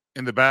kid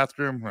in the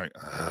bathroom. Like,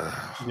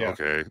 yeah.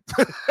 Okay.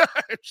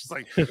 She's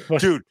like,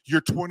 dude, you're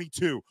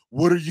 22.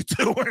 What are you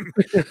doing?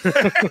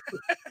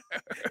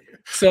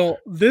 So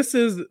this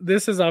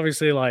is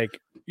obviously like,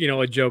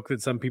 a joke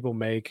that some people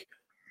make,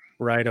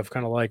 right? Of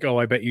kind of like, oh,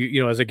 I bet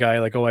you, as a guy,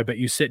 like, oh, I bet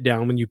you sit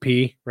down when you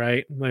pee,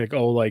 right? Like,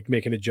 oh, like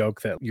making a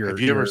joke that Have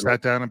you ever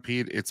sat down and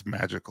peed? It's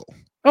magical.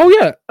 Oh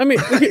yeah. I mean,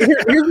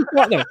 here's the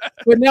thought though.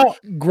 But now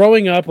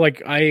growing up,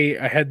 like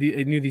I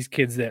knew these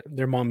kids that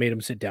their mom made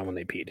them sit down when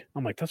they peed.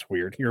 I'm like, that's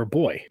weird. You're a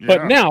boy. Yeah.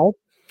 But now,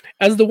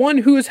 as the one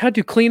who has had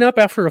to clean up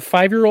after a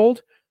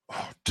 5-year-old,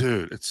 oh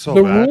dude, it's so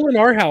the bad. rule in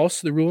our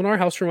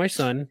house for my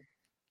son,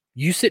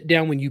 you sit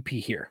down when you pee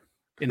here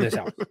in this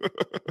house.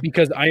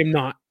 Because I am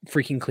not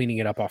freaking cleaning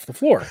it up off the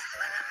floor.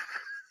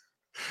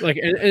 Like,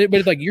 but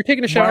it's like you're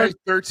taking a shower. My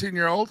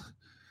 13-year-old,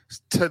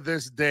 to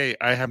this day,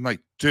 I have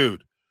like,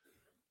 dude,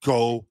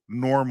 go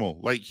normal.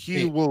 Like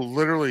he will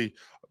literally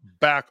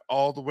back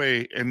all the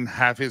way and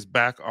have his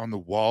back on the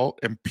wall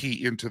and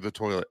pee into the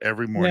toilet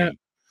every morning. Yeah,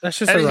 that's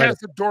just and he has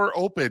the door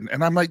open.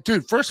 And I'm like,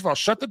 dude, first of all,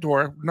 shut the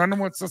door. None of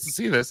wants us to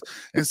see this.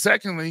 And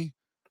secondly,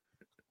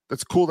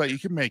 that's cool that you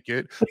can make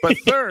it. But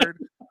third,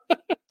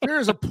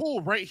 there's a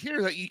pool right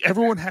here that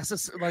everyone has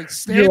to like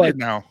stand in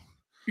now.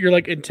 You're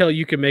like, until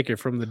you can make it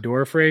from the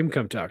door frame,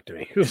 come talk to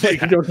me. Like,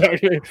 don't talk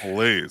to me.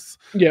 Please.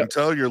 Yeah.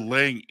 Until you're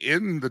laying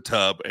in the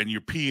tub and you're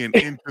peeing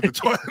into the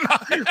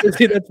toilet.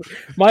 See, that's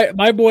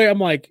my boy. I'm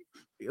like,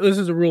 this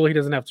is a rule he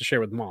doesn't have to share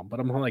with mom. But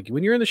I'm like,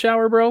 when you're in the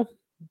shower, bro,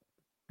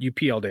 you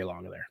pee all day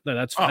long there.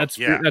 That's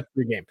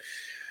the game.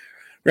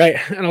 Right.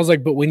 And I was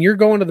like, but when you're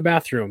going to the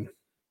bathroom,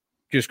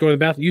 just go to the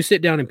bathroom, you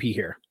sit down and pee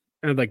here.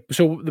 And like,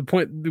 so the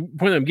point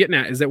I'm getting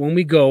at is that when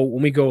we go,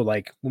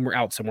 like when we're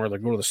out somewhere,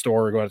 like go to the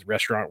store or go to the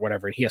restaurant, or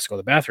whatever, and he has to go to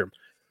the bathroom,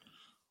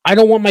 I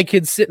don't want my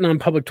kids sitting on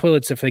public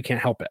toilets if they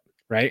can't help it.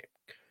 Right.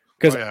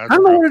 Because I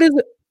don't know what it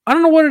is. I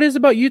don't know what it is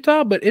about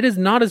Utah, but it is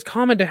not as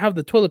common to have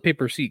the toilet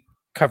paper seat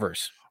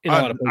covers in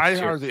a lot of places.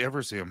 I hardly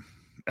ever see them.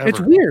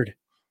 It's weird.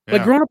 Yeah.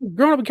 Like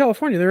growing up in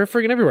California, they're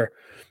friggin' everywhere.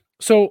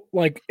 So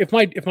like if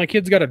my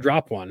kids got to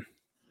drop one,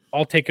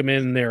 I'll take them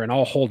in there and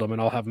I'll hold them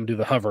and I'll have them do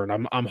the hover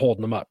and I'm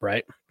holding them up.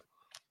 Right.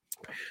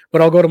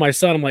 But I'll go to my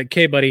son. I'm like,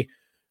 okay, buddy,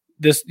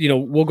 this,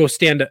 we'll go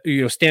stand up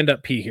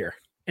pee here.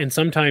 and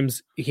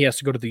sometimes he has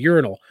to go to the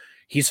urinal.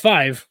 He's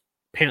 5,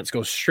 pants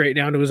go straight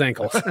down to his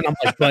ankles, and I'm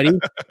like, buddy.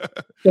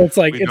 So it's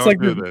like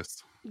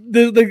this.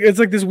 It's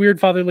like this weird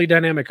fatherly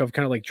dynamic of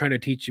kind of like trying to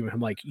teach you. I'm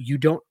like, you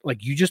don't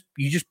like you just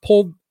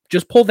pull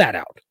that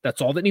out.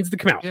 That's all that needs to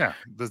come out. Yeah,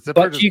 the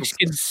butt cheeks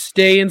can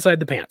stay inside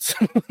the pants.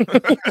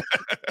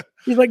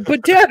 He's like,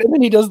 but Dad, and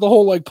then he does the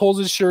whole like pulls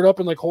his shirt up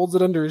and like holds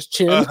it under his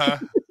chin.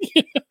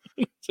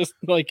 Just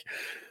like,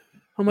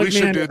 I'm like, we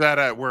should do that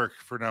at work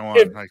from now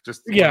on.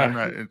 Just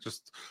a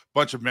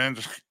bunch of men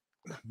just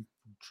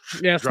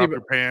drop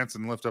your pants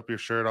and lift up your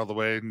shirt all the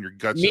way, and your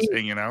guts just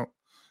hanging out.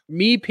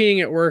 Me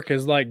peeing at work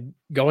is like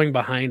going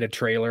behind a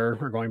trailer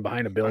or going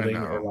behind a building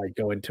or like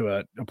go into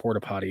a porta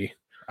potty.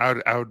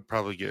 I would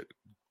probably get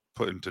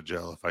put into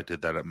jail if I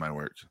did that at my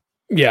work.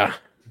 Yeah,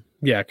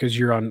 because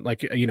you're on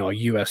like a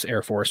U.S.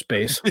 Air Force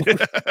base.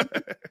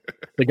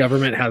 The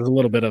government has a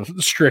little bit of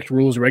strict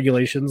rules,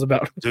 regulations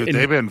about. Dude,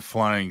 they've been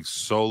flying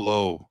so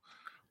low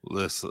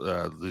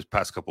these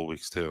past couple of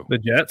weeks too. The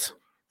jets.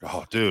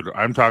 Oh, dude,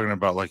 I'm talking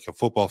about like a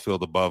football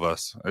field above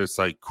us. It's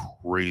like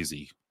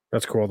crazy.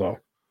 That's cool though.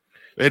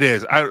 It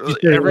is.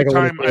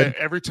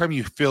 Every time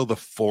you feel the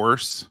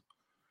force,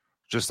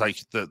 just like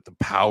the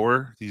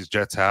power these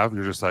jets have,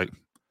 you're just like,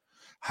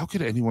 how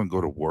could anyone go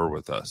to war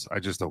with us? I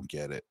just don't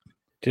get it.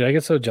 Dude, I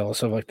get so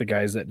jealous of like the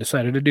guys that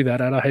decided to do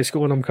that out of high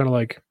school, and I'm kind of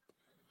like,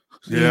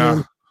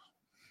 yeah.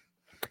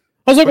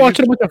 I was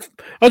watching a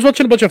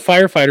bunch of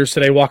firefighters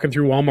today walking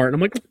through Walmart, and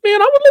I'm like,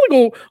 man, I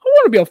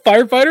want to be a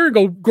firefighter and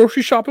go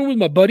grocery shopping with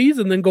my buddies,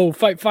 and then go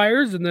fight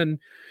fires, and then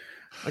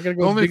I gotta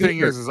go. The only thing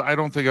is I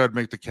don't think I'd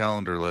make the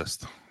calendar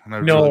list, and I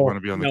really want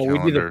to be on the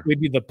calendar. We'd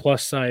be the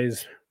plus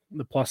size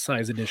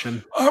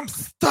edition. I'm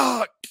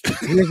stuck.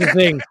 Here's the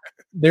thing: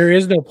 there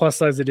is no plus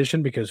size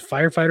edition because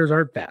firefighters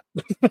aren't fat.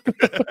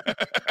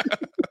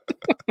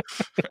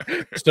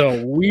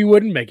 So we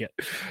wouldn't make it.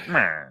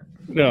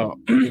 No,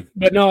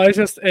 but no,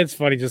 it's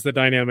funny, just the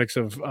dynamics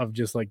of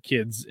just like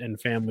kids and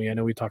family. I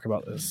know we talk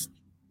about this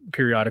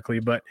periodically,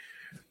 but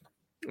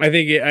I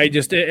think at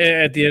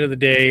the end of the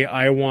day,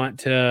 I want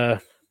to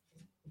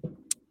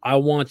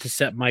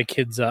set my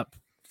kids up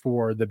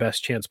for the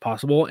best chance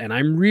possible. And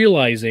I'm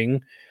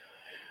realizing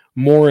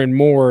more and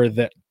more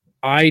that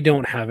I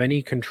don't have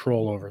any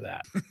control over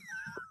that.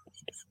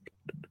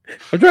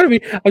 I'm trying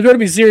to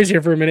be serious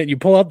here for a minute. You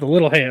pull out the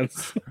little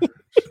hands.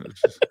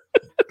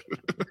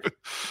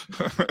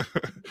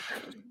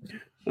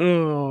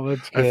 Oh,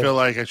 that's good. I feel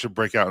like I should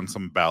break out in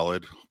some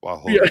ballad while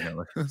holding it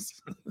like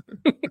this.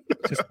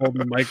 Just holding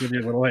the mic with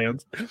your little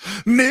hands.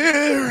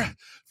 Near,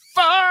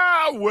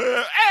 far,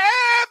 wherever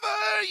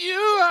you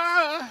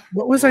are.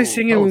 What was I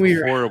singing when we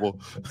were horrible?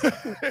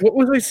 What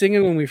was I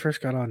singing when we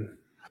first got on?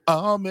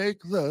 I'll make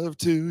love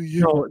to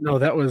you. No,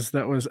 that was.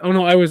 Oh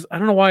no, I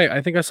don't know why.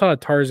 I think I saw a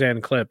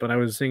Tarzan clip and I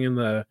was singing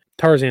the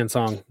Tarzan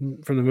song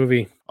from the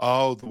movie.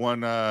 Oh, the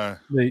one. I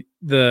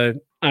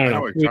don't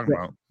know what you're talking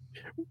about.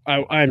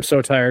 I'm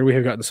so tired. We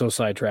have gotten so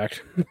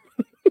sidetracked.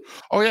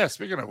 Oh yeah.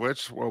 Speaking of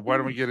which, well, why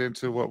don't we get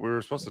into what we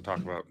were supposed to talk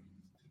about?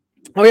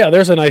 Oh yeah,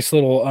 there's a nice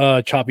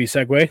little choppy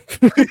segue.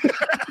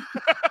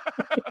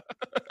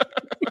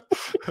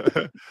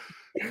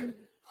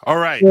 All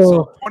right.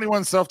 So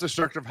 21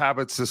 self-destructive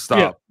habits to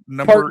stop.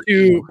 Yeah, part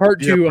two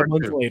a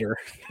month later.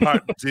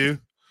 Part 2.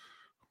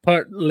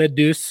 Part le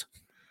deuce.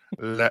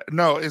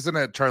 No, isn't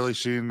it Charlie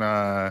Sheen?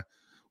 What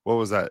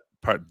was that?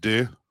 Part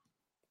 2?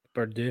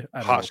 Part 2.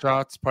 Hot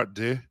Shots, Part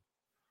 2,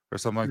 or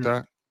something like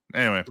that.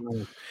 Anyway,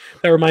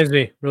 that reminds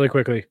me, really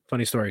quickly,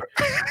 funny story.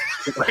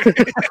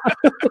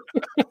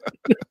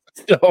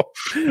 So,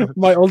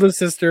 my oldest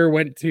sister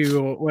went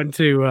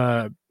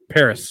to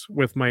Paris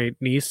with my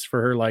niece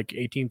for her like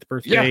 18th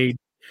birthday.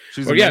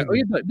 Yeah.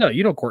 No,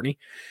 you know Courtney.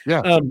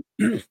 Yeah.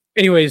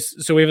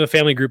 Anyways, so we have a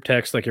family group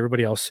text like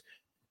everybody else.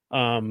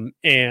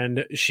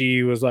 And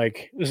she was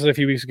like, this is a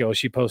few weeks ago.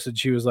 She posted,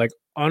 she was like,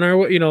 on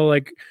our,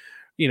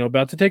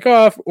 about to take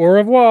off, au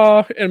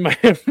revoir. And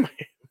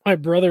my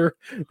brother,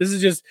 this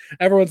is just,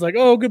 everyone's like,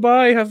 oh,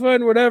 goodbye, have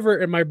fun, whatever.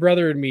 And my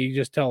brother and me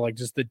just tell like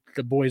just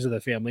the boys of the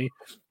family.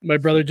 My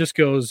brother just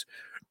goes,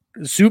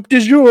 soup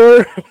du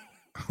jour,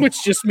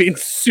 which just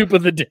means soup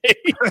of the day.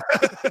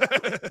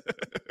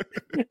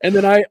 And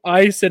then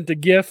I sent a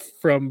GIF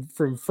from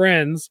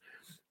Friends,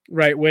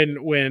 right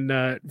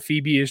when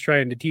Phoebe is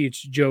trying to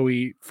teach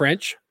Joey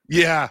French.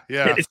 Yeah.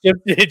 It's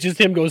just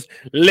him goes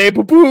le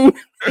poupou.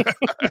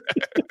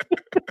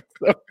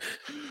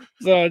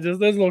 So just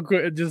that's a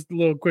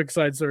little quick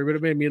side story, but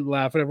it made me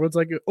laugh. And everyone's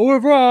like, au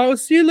revoir, I'll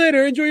see you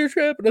later, enjoy your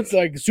trip. And it's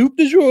like soup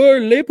du jour,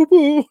 le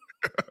poupou.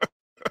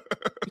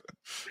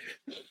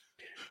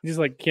 He's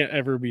like, can't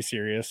ever be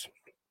serious.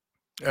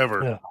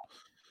 Ever. Yeah.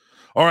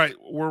 All right.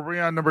 Were we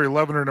on number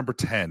 11 or number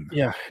 10?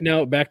 Yeah.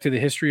 Now back to the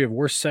history of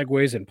worst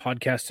segues in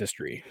podcast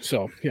history.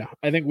 So, yeah,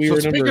 I think we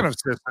were speaking of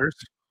sisters.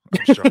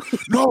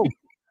 No,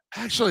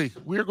 actually,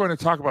 we're going to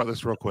talk about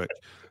this real quick.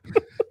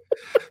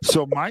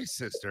 So my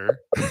sister,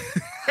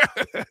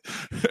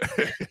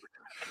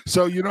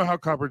 so you know how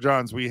Copper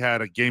John's, we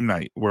had a game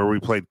night where we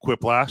played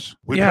Quiplash.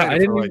 We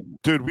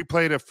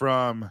played it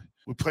from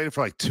We played it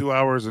for like 2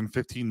 hours and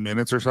 15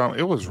 minutes or something.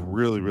 It was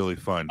really, really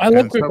fun. I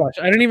love Quiplash.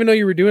 I didn't even know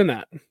you were doing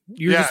that.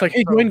 You were just like,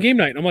 hey, join game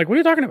night. And I'm like, what are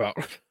you talking about?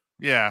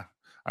 Yeah.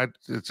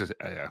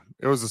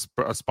 It was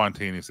a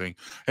spontaneous thing.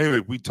 Anyway,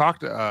 we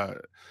talked,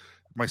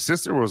 my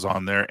sister was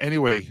on there.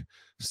 Anyway,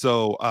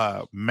 so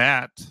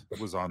Matt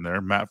was on there,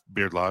 Matt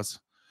Beardlaws.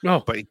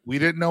 No. But we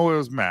didn't know it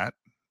was Matt.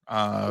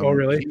 Oh,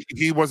 really?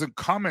 He wasn't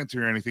commenting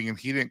or anything, and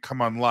he didn't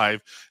come on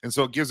live. And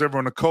so it gives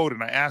everyone a code.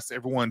 And I asked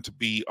everyone to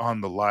be on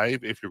the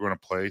live if you're going to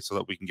play so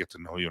that we can get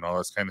to know you and all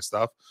this kind of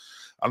stuff.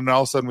 And then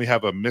all of a sudden we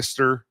have a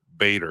Mr.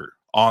 Bader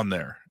on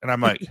there. And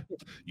I'm like,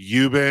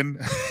 Euban.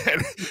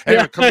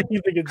 and come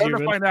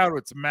to find out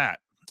it's Matt.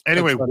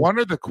 Anyway, one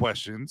of the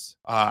questions,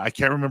 I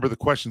can't remember the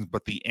questions,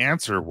 but the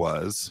answer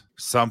was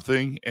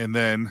something and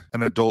then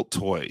an adult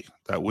toy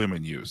that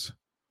women use.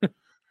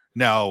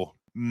 Now,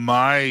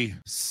 my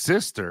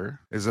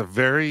sister is a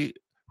very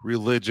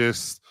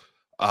religious,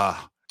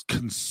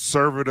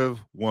 conservative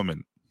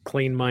woman.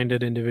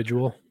 Clean-minded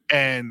individual.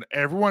 And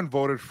everyone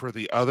voted for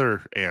the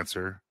other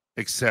answer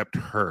except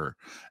her.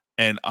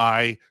 And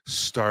I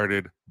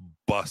started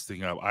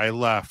busting up. I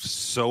laughed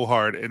so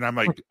hard. And I'm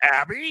like,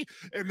 Abby?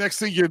 And next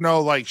thing you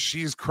know, like,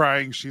 she's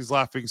crying. She's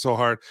laughing so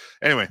hard.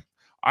 Anyway,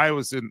 it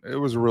was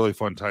a really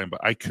fun time, but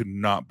I could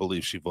not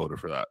believe she voted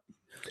for that.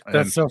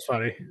 That's so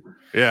funny.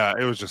 Yeah,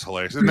 it was just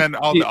hilarious. And then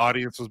all the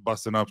audience was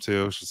busting up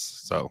too. It was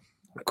just so.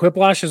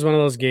 Quiplash is one of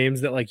those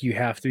games that like you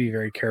have to be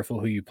very careful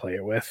who you play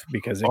it with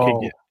because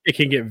it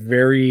can get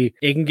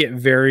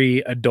very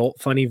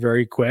adult funny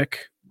very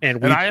quick.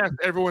 And I asked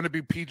everyone to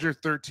be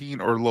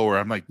PG-13 or lower.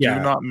 I'm like, do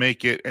not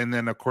make it. And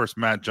then of course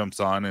Matt jumps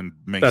on and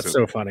makes it. That's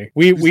so funny.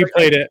 We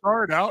played it.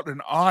 Started out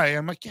and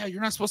I'm like, yeah,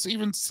 you're not supposed to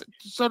even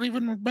don't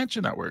even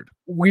mention that word.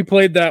 We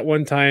played that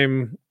one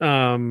time.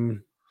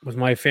 With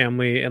my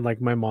family and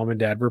like my mom and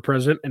dad were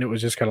present, and it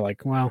was just kind of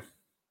like, well,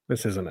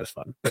 this isn't as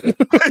fun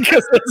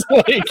because it's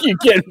like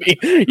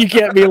you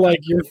can't be like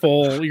your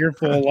full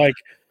like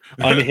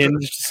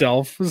unhinged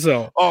self.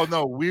 So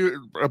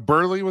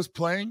Burley was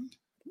playing.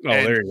 Oh,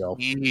 there you go.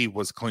 He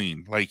was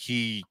clean, like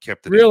he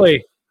kept it.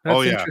 Really?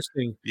 That's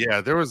interesting.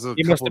 Yeah, there was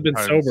he must have been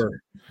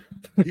sober.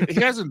 He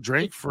hasn't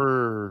drank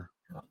for.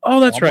 Oh,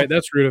 that's right.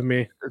 That's rude of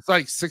me. It's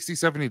like 60,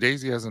 70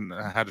 days he hasn't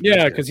had a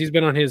drink because he's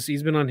been on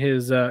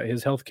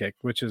his health kick,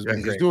 which is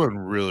he's doing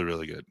really,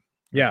 really good.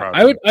 Yeah.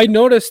 I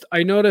noticed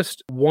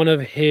one of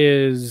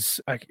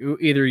his like,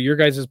 either your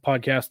guys'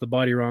 podcast, the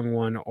Body Wrong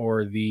one, or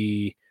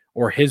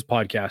his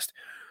podcast.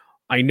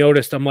 I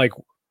noticed I'm like,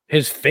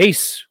 his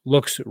face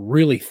looks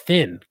really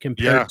thin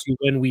compared to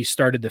when we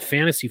started the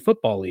fantasy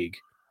football league.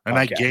 And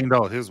podcast. I gained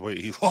all his weight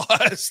he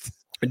lost.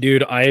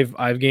 Dude,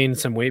 I've gained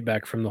some weight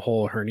back from the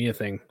whole hernia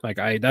thing. Like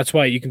that's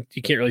why you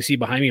can't really see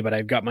behind me, but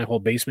I've got my whole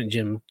basement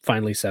gym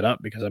finally set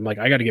up because I'm like,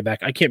 I got to get back.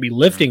 I can't be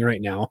lifting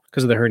right now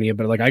because of the hernia,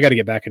 but like I got to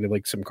get back into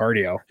like some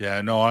cardio.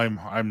 Yeah, no,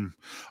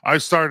 I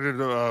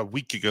started a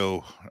week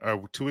ago,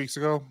 2 weeks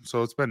ago,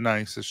 so it's been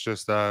nice. It's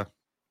just it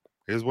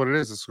is what it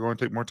is. It's going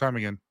to take more time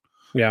again.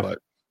 Yeah,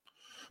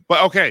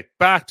 but okay,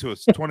 back to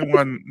us.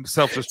 21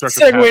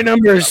 self-destructive. Segue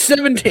number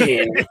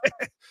 17.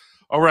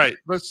 All right,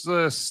 let's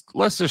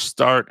just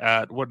start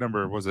at what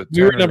number was it?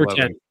 We were number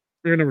 10.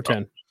 We were number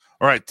 10.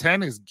 All right,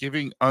 10 is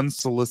giving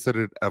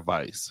unsolicited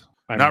advice.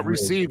 Not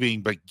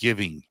receiving, but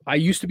giving. I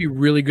used to be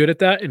really good at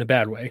that in a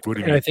bad way. What do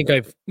you mean? I think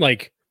I've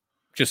like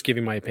just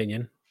giving my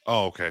opinion.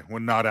 Oh, okay.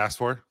 When not asked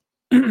for?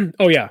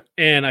 Oh, yeah.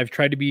 And I've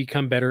tried to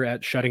become better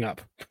at shutting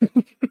up.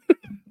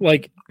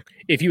 Like,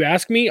 if you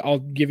ask me, I'll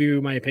give you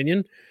my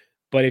opinion.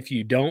 But if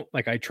you don't,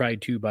 like I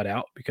tried to butt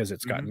out because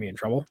it's gotten me in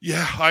trouble.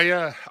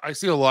 Yeah, I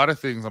see a lot of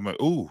things. I'm like,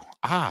 ooh,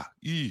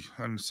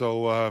 and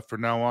so for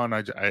now on,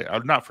 I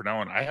not for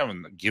now on. I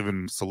haven't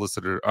given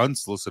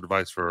unsolicited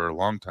advice for a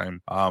long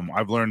time.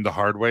 I've learned the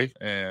hard way,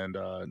 and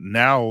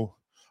now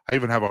I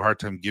even have a hard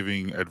time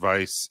giving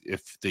advice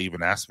if they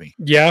even ask me.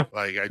 Yeah,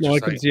 like I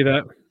can see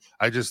that.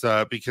 I just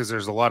because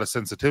there's a lot of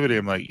sensitivity.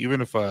 I'm like, even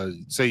if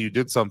say you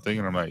did something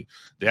and I'm like,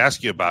 they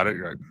ask you about it,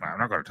 you're like, I'm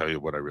not going to tell you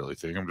what I really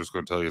think. I'm just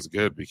going to tell you it's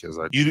good because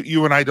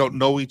you and I don't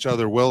know each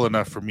other well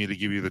enough for me to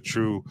give you the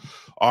true,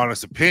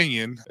 honest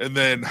opinion. And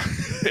then,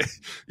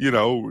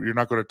 you're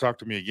not going to talk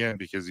to me again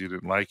because you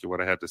didn't like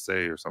what I had to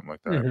say or something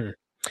like that. Mm-hmm.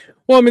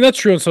 Well, I mean, that's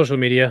true on social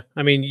media.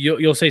 I mean,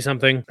 you'll say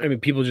something. I mean,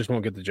 people just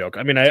won't get the joke.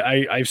 I mean,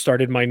 I've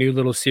started my new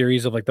little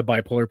series of like the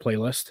bipolar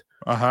playlist.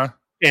 Uh-huh.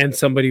 And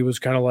somebody was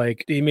kind of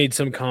like, he made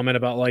some comment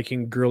about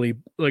liking girly,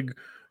 like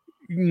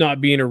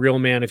not being a real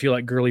man if you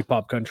like girly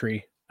pop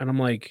country. And I'm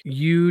like,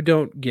 you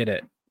don't get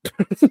it.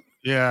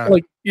 Yeah.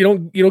 Like you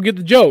don't get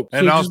the joke.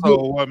 And so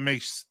also what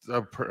makes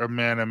a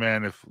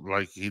man if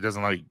like he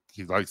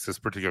likes this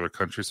particular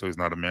country, so he's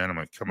not a man. I'm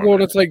like, come on. Well,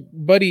 man. It's like,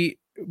 buddy,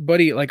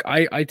 like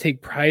I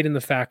take pride in the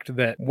fact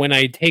that when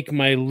I take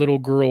my little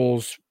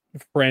girl's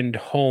friend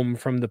home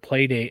from the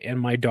play date and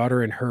my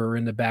daughter and her are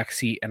in the back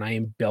seat and I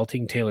am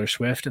belting Taylor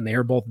Swift and they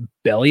are both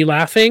belly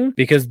laughing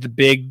because the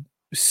big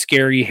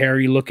scary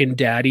hairy looking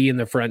daddy in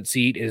the front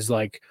seat is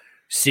like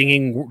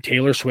singing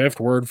Taylor Swift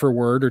word for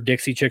word or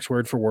Dixie Chicks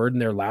word for word,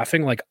 and they're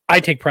laughing. Like, I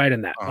take pride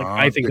in that. Like,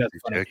 I think Dixie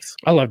that's funny. Chicks.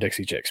 I love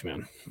Dixie Chicks,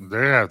 man.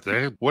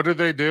 They what did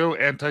they do?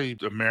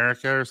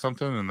 Anti-America or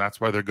something, and that's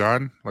why they're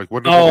gone. Like,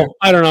 what? Did they do?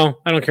 I don't know.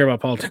 I don't care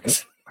about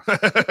politics.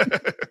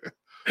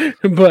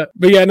 but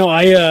yeah, no,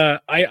 I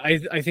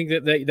think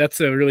that's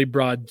a really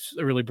broad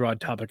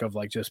topic of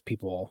like just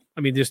people.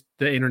 I mean, just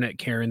the internet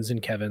Karens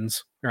and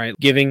Kevins, right?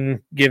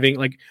 Giving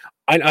like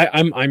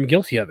I'm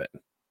guilty of it.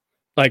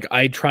 Like,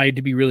 I tried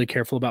to be really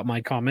careful about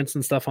my comments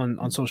and stuff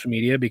on social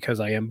media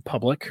because I am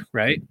public,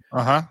 right?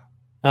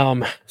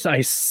 So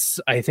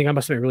I think I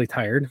must have been really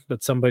tired,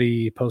 but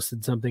somebody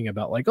posted something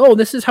about like, oh,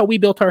 this is how we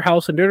built our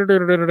house and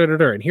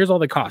and here's all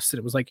the costs. And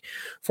it was like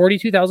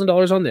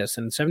 $42,000 on this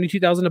and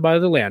 $72,000 to buy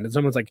the land. And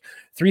someone's like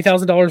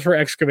 $3,000 for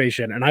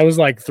excavation. And I was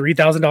like,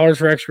 $3,000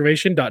 for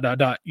excavation, ...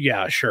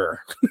 Yeah,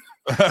 sure.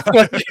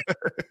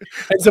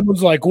 And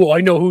someone's like, well, I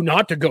know who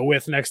not to go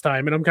with next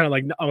time. And I'm kind of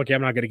like, okay,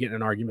 I'm not going to get in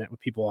an argument with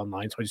people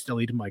online. So I just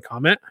deleted my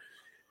comment.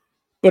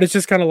 But it's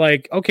just kind of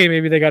like, okay,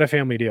 maybe they got a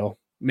family deal.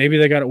 Maybe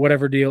they got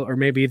whatever deal, or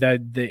maybe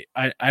that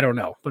I don't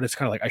know. But it's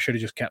kind of like, I should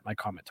have just kept my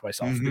comment to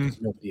myself because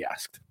nobody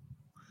asked.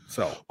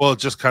 So, well,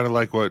 just kind of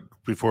like what,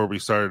 before we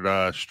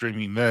started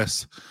streaming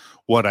this,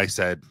 what I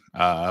said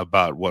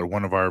about what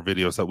one of our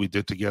videos that we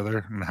did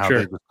together and how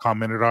they just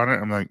commented on it.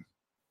 I'm like,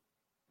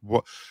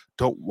 what?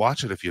 Don't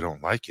watch it if you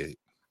don't like it.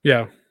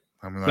 Yeah.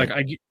 I mean, like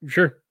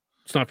sure,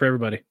 it's not for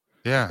everybody.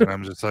 Yeah. And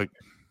I'm just like,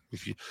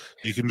 if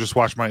you can just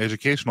watch my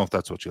educational if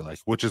that's what you like,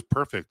 which is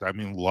perfect. I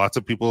mean, lots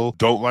of people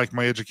don't like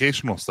my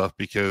educational stuff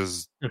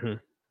because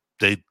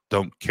they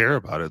don't care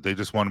about it. They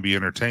just want to be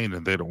entertained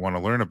and they don't want to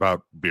learn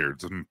about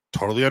beards, and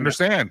totally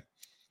understand.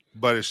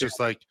 But it's just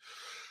like,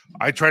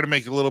 I try to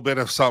make a little bit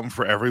of something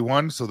for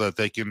everyone so that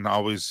they can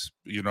always,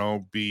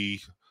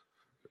 be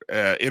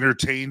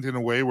entertained in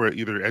a way where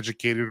either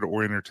educated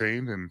or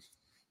entertained. And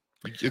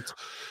it's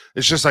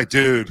just like,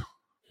 dude,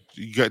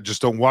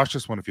 just don't watch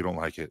this one if you don't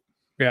like it.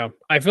 Yeah,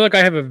 I feel like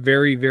I have a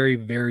very, very,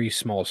 very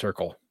small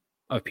circle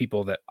of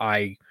people that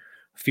I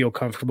feel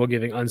comfortable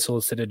giving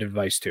unsolicited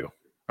advice to.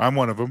 I'm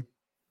one of them.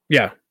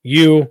 Yeah,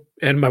 you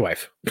and my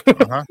wife,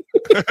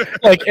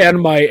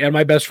 and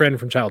my best friend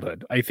from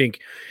childhood. I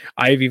think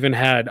I've even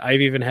had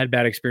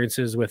bad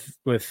experiences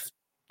with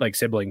like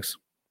siblings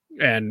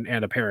and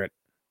a parent.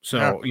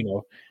 So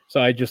so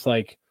I just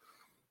like,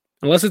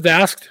 unless it's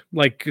asked,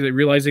 like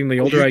realizing the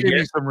older I get. You gave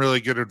me some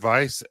really good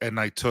advice, and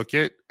I took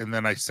it, and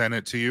then I sent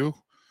it to you.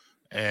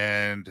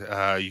 And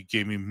you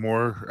gave me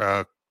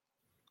more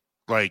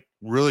like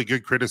really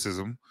good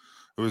criticism.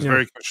 It was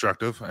very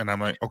constructive, and I'm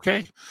like,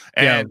 okay.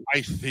 And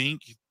I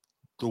think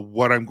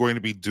what I'm going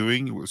to be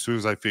doing as soon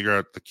as I figure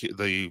out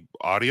the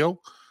audio,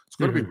 it's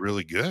going to be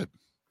really good.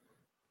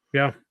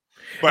 Yeah,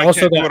 but I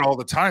can't do it all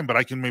the time. But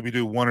I can maybe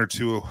do one or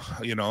two,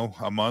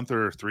 a month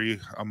or 3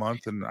 a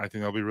month, and I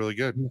think that'll be really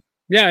good.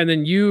 Yeah, and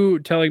then you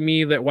telling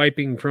me that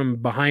wiping from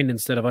behind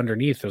instead of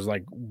underneath was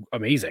like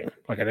amazing.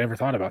 Like, I never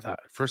thought about that.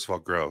 First of all,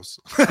 gross.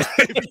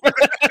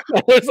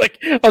 I was like,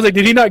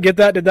 did he not get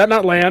that? Did that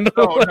not land?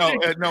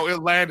 No,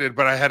 it landed,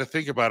 but I had to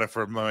think about it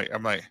for a moment.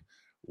 I'm like,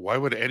 why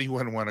would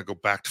anyone want to go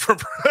back to?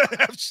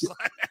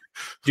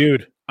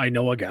 Dude, I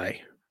know a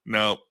guy.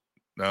 No,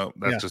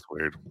 that's just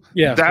weird.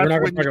 Yeah, that's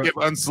when you give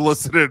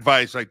unsolicited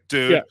advice. Like,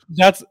 dude,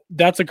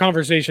 that's a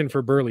conversation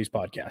for Burley's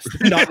podcast,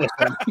 not this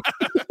one.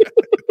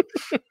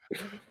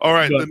 All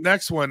right, the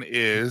next one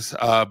is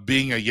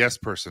being a yes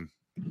person.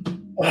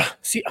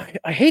 See,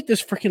 I hate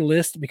this freaking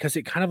list because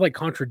it kind of like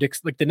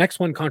contradicts, like the next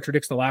one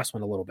contradicts the last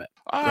one a little bit,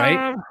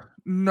 right?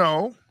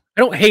 No,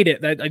 I don't hate it.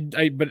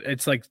 But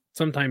it's like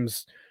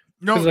sometimes.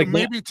 No, like,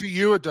 maybe to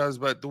you it does,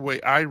 but the way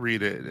I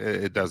read it,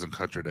 it doesn't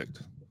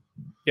contradict.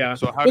 Yeah.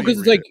 So how do you read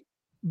it's like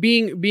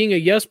being a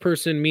yes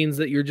person means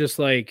that you're just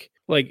like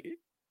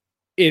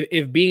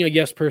if being a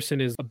yes person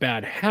is a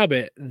bad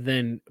habit,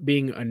 then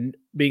being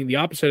the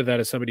opposite of that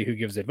is somebody who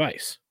gives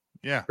advice.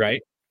 Yeah.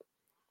 Right.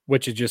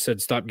 Which it just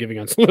said stop giving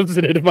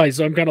unsolicited advice.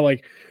 So I'm kind of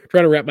like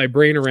trying to wrap my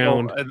brain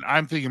around. And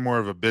I'm thinking more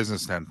of a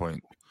business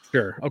standpoint.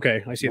 Sure.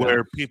 Okay. I see where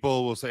that.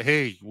 People will say,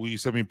 "Hey, will you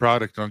send me a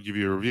product and I'll give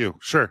you a review?"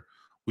 Sure.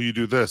 Will you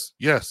do this?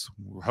 Yes.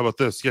 How about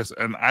this? Yes.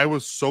 And I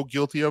was so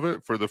guilty of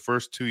it for the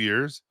first 2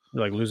 years.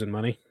 You're like losing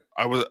money.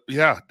 I was,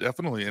 yeah,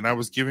 definitely. And I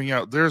was giving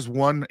out, there's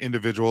one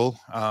individual,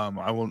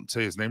 I won't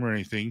say his name or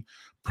anything,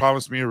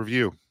 promised me a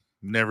review,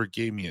 never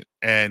gave me it.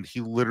 And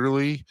he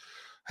literally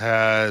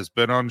has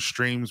been on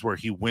streams where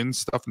he wins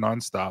stuff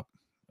nonstop.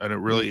 And it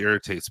really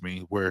irritates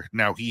me, where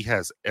now he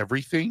has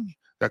everything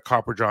that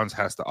Copper Johns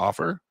has to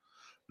offer.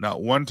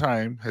 Not one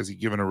time has he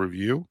given a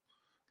review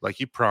like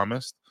he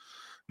promised.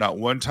 Not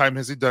one time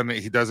has he done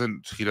it. He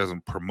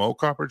doesn't promote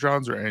Copper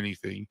Johns or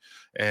anything.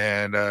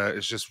 And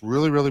it's just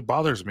really, really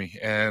bothers me.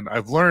 And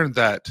I've learned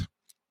that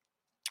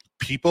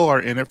people are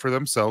in it for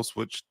themselves,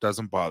 which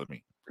doesn't bother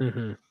me.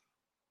 Mm-hmm.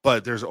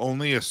 But there's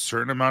only a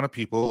certain amount of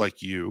people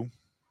like you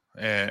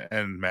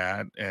and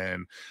Matt.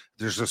 And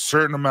there's a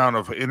certain amount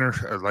of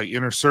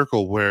inner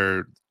circle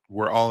where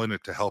we're all in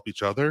it to help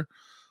each other.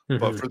 Mm-hmm.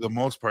 But for the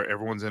most part,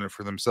 everyone's in it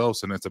for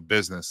themselves, and it's a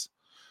business.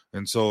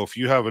 And so if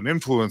you have an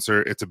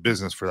influencer, it's a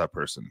business for that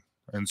person.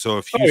 And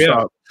so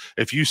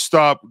if you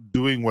stop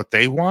doing what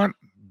they want,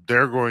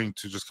 they're going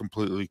to just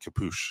completely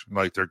kapoosh,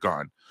 like they're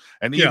gone.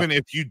 And even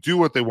if you do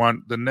what they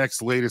want, the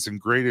next latest and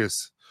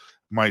greatest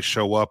might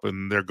show up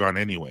and they're gone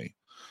anyway.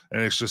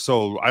 And it's just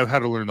so I've had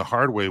to learn the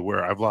hard way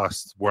where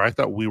I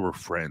thought we were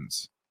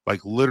friends.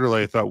 Like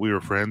literally I thought we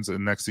were friends,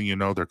 and next thing you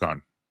know, they're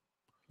gone.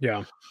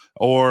 Yeah.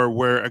 Or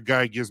where a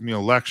guy gives me a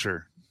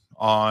lecture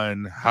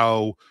on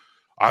how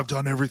I've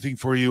done everything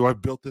for you,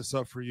 I've built this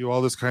up for you,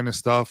 all this kind of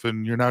stuff,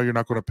 and you're not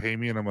going to pay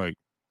me. And I'm like,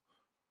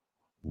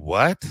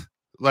 what?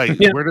 Like,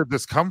 where did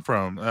this come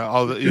from?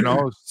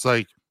 It's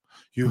like,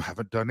 you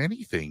haven't done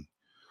anything.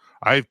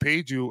 I've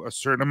paid you a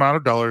certain amount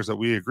of dollars that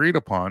we agreed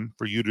upon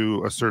for you to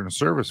do a certain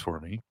service for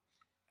me.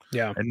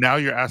 Yeah. And now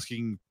you're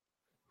asking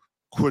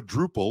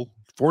quadruple,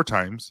 4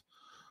 times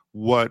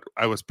what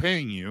I was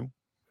paying you.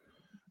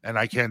 And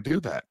I can't do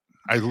that.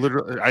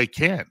 I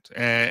can't.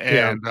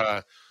 And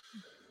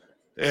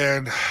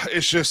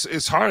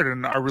it's hard.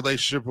 And our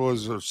relationship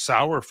was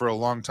sour for a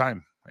long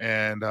time.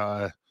 And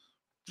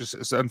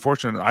it's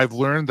unfortunate. I've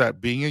learned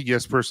that being a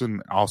yes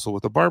person also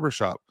with a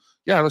barbershop.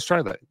 Yeah, let's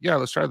try that. Yeah,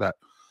 let's try that.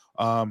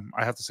 I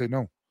have to say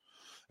no.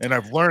 And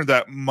I've learned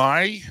that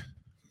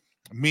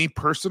me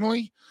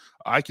personally,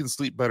 I can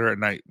sleep better at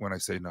night when I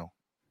say no.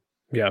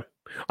 Yeah.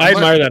 I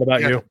admire that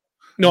about you.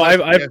 No,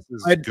 I've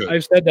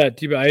said that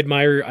to you, but I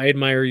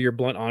admire your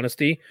blunt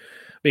honesty,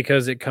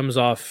 because it comes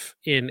off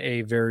in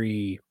a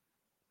very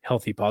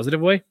healthy,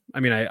 positive way. I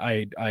mean,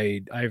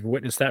 I've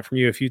witnessed that from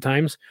you a few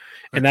times,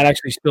 and that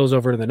actually spills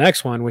over to the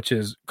next one, which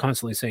is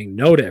constantly saying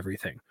no to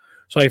everything.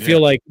 So I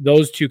feel like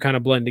those two kind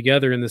of blend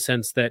together in the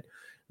sense that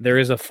there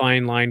is a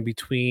fine line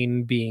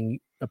between being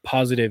a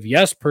positive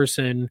yes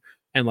person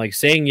and like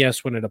saying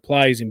yes when it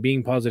applies and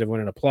being positive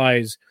when it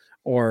applies,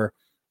 or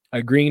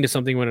agreeing to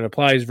something when it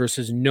applies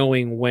versus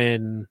knowing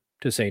when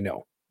to say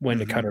no, when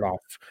to cut it off.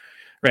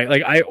 Right.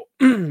 Like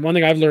one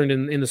thing I've learned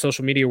in the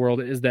social media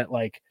world is that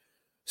like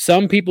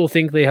some people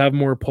think they have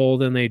more pull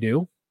than they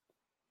do.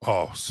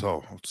 Oh,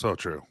 so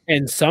true.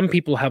 And some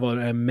people have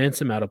an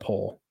immense amount of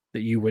pull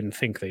that you wouldn't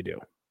think they do.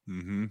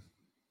 Mm-hmm.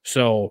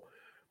 So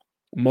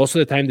most of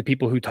the time, the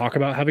people who talk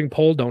about having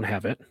pull don't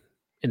have it.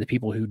 And the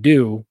people who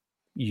do,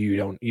 you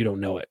don't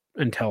know it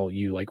until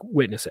you like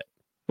witness it,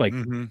 like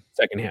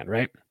secondhand.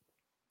 Right.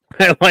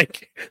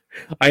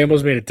 I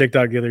almost made a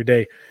TikTok the other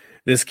day.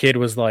 This kid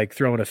was like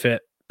throwing a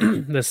fit.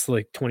 This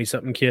like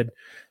 20-something kid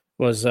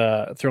was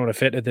throwing a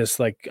fit at this,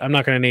 like, I'm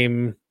not going to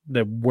name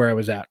where I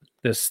was at,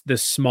 this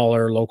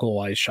smaller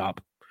localized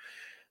shop.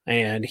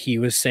 And he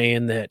was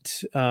saying that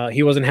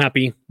he wasn't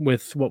happy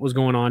with what was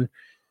going on.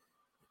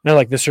 Not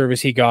like the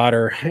service he got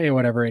or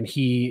whatever. And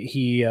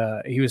he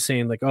was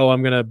saying like, oh,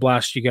 I'm going to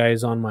blast you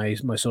guys on my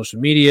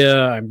social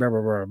media. I'm blah,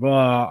 blah, blah,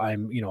 blah.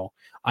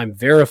 I'm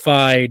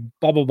verified,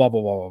 blah, blah, blah,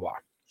 blah, blah, blah, blah.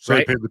 So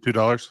you paid the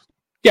 $2?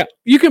 Yeah,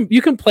 you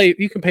can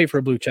pay for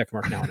a blue check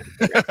mark now.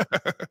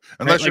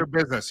 Unless you're a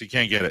business, you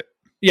can't get it.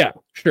 Yeah,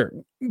 sure.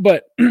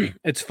 But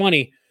it's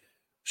funny.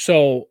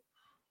 So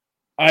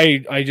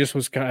I just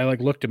was kind of like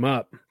looked him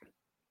up.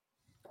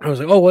 I was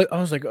like, oh, what? I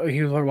was like, oh,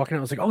 he was walking out.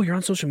 I was like, oh, you're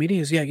on social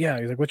media?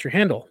 Yeah. He's like, what's your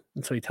handle?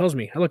 And so he tells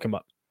me. I look him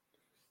up.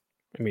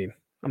 I mean,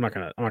 I'm not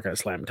gonna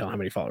slam and tell how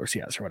many followers he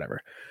has or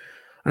whatever.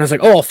 And I was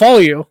like, oh, I'll follow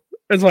you.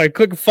 And so I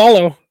click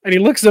follow, and he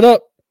looks it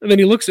up, and then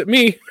he looks at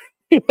me.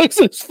 He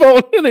looks at his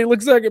phone, and then he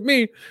looks back at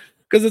me,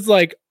 because it's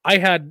like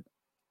I'm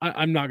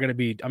not gonna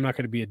be a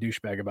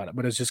douchebag about it,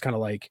 but it's just kind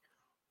of like,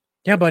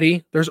 yeah,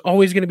 buddy, there's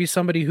always gonna be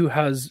somebody who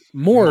has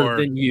more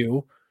than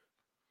you,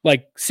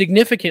 like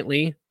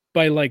significantly,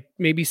 by like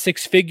maybe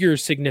 6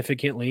 figures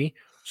significantly.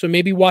 So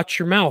maybe watch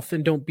your mouth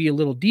and don't be a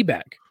little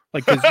D-bag.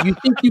 Like, because you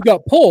think you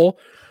got pull,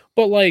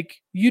 but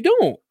like you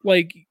don't.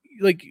 Like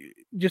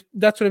just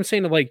that's what I'm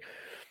saying. Like,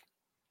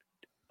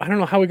 I don't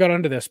know how we got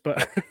onto this,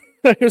 but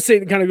I was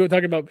saying kind of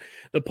talking about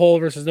the pull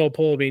versus no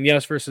pull, being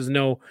yes versus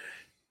no.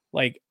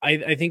 Like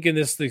I think in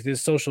this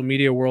social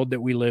media world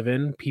that we live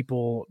in,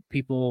 people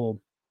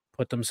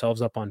put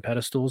themselves up on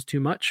pedestals too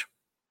much,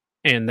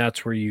 and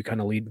that's where you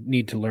kind of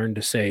need to learn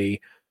to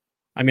say.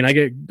 I mean, I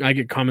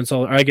get comments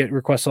I get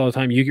requests all the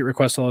time. You get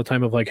requests all the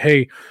time of like,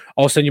 hey,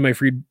 I'll send you my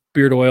free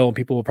beard oil, and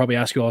people will probably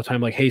ask you all the time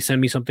like, hey, send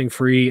me something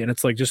free, and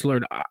it's like, just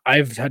learn.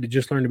 I've had to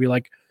just learn to be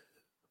like,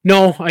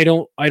 no, I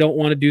don't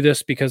want to do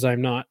this because I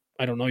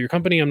don't know your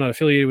company. I'm not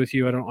affiliated with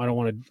you. I don't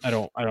want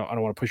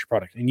to push your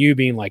product. And you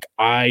being like,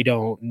 I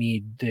don't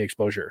need the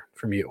exposure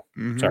from you.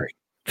 Mm-hmm. Sorry.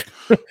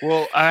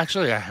 Well, I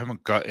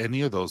haven't got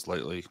any of those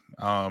lately.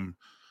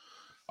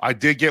 I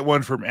did get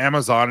one from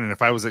Amazon, and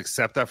if I was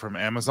accept that from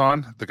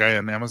Amazon, the guy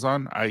on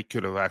Amazon, I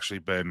could have actually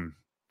been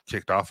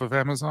kicked off of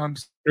Amazon.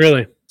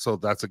 Really? So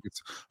that's a good.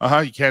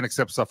 You can't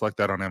accept stuff like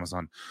that on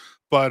Amazon.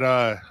 But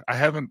I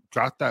haven't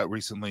got that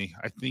recently.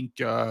 I think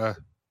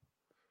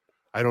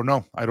I don't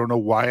know. I don't know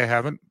why I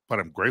haven't, but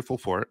I'm grateful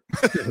for it.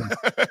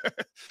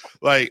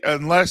 Like,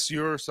 unless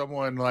you're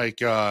someone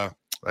like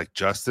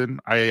Justin,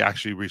 I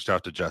actually reached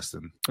out to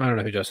Justin. I don't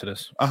know who Justin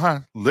is.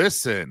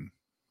 Listen.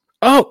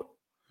 Oh,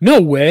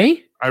 no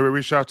way. I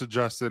reached out to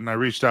Justin. I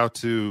reached out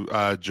to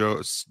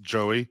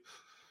Joey.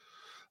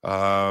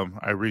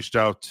 I reached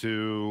out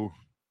to.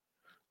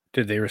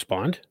 Did they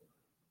respond?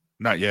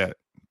 Not yet.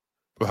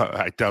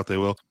 I doubt they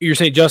will. You're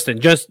saying Justin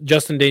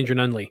Danger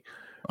Nunley.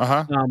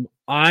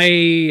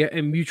 I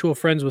am mutual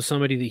friends with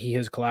somebody that he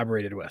has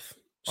collaborated with.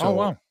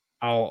 So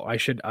wow. I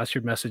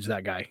should message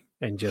that guy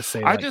and just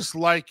say I just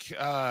like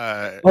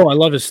I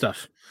love his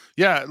stuff.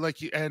 Yeah,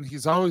 and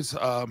he's always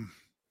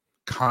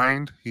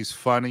kind, he's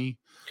funny,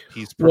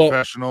 he's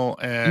professional,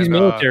 and he's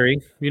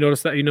military. You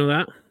notice that? You know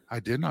that? I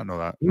did not know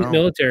that. He's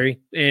military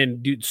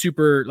and dude,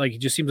 super, like, he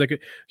just seems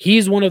like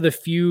he's one of the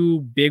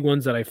few big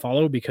ones that I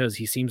follow because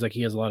he seems like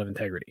he has a lot of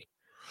integrity.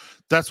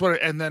 That's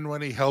what, and then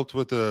when he helped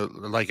with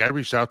I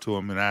reached out to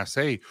him and asked,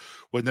 hey,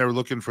 when they were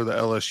looking for the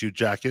LSU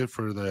jacket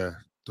for the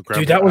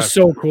dude, that was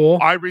so cool.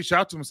 I reached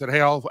out to him and said,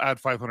 hey, I'll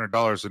add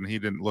 $500, and he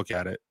didn't look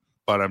at it.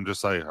 But I'm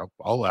just like,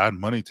 I'll add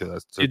money to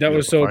that. Dude, that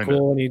was so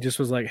cool. And he just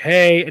was like,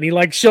 hey, and he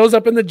like shows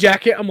up in the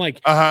jacket. I'm like,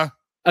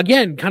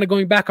 again, kind of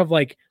going back of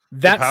like,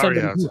 that's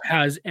somebody who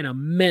has an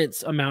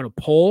immense amount of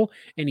pull,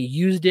 and he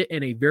used it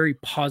in a very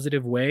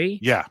positive way.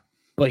 Yeah.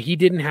 But he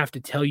didn't have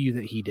to tell you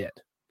that he did.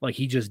 Like,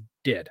 he just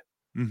did.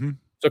 Mm-hmm.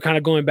 So kind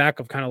of going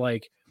back of kind of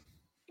like,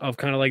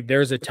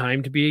 there's a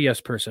time to be a yes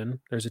person.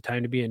 There's a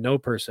time to be a no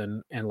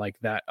person. And like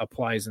that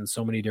applies in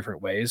so many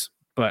different ways.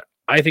 But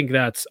I think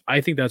that's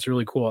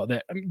really cool.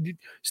 That, I mean,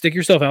 stick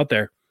yourself out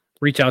there,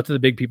 reach out to the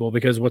big people,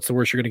 because what's the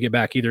worst you're going to get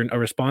back? Either a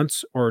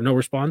response or no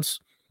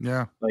response.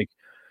 Yeah. Like,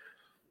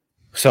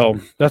 so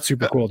that's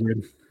super cool,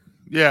 dude.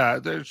 Yeah.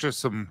 There's just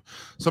some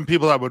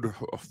people that would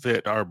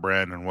fit our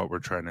brand and what we're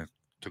trying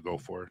to go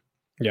for.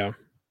 Yeah.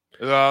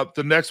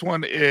 The next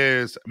one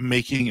is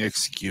making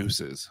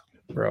excuses.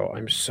 Bro,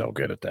 I'm so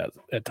good at that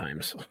at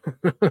times.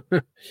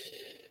 Do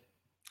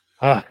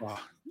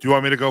you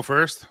want me to go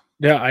first?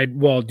 Yeah,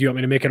 do you want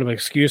me to make it an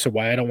excuse of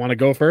why I don't want to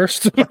go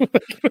first?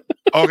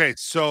 Okay,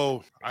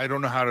 so I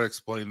don't know how to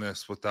explain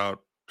this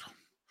without.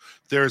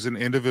 There's an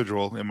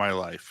individual in my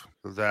life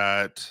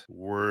that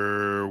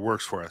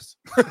works for us.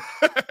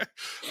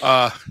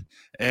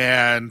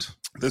 And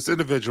this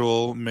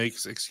individual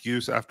makes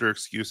excuse after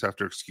excuse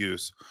after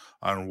excuse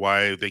on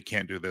why they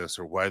can't do this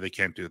or why they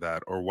can't do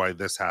that or why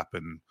this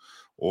happened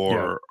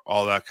or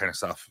all that kind of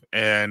stuff.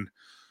 And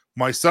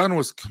my son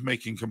was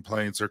making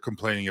complaints or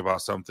complaining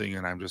about something,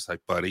 and I'm just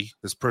like, buddy,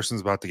 this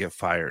person's about to get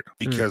fired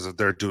because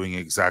they're doing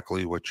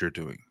exactly what you're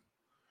doing.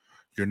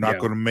 You're not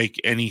going to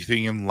make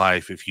anything in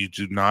life if you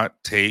do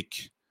not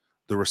take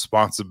the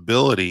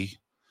responsibility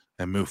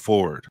and move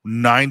forward.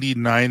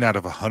 99 out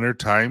of 100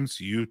 times,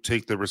 you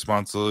take the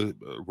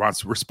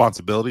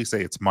responsibility,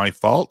 say, it's my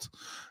fault.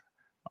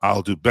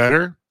 I'll do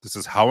better. This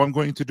is how I'm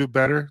going to do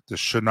better. This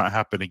should not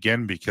happen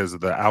again because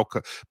of the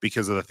outcome,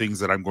 because of the things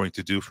that I'm going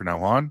to do from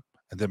now on,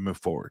 and then move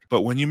forward.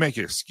 But when you make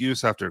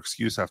excuse after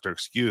excuse after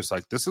excuse,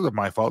 like, this isn't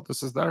my fault,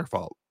 this is their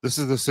fault, this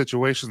is the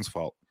situation's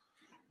fault,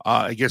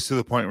 it gets to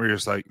the point where you're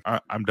just like,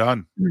 I'm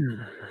done.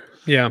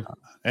 Yeah.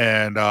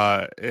 And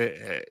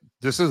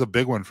this is a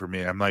big one for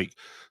me. I'm like,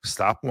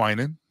 stop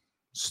whining,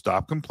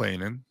 stop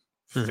complaining,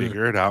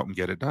 figure it out and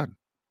get it done.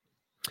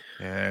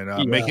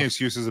 And making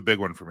excuses is a big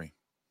one for me.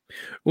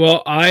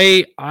 Well,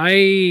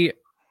 I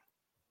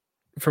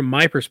from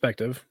my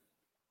perspective,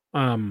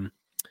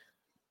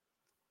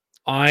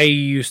 I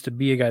used to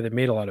be a guy that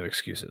made a lot of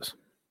excuses.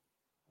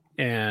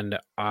 And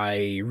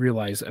I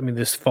realized, I mean,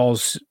 this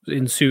falls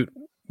in suit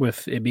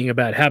with it being a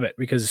bad habit,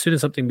 because as soon as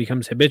something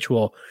becomes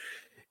habitual,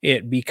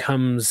 it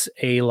becomes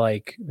a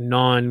like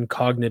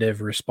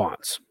non-cognitive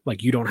response.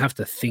 Like, you don't have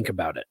to think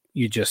about it.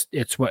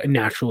 It's what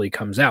naturally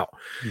comes out.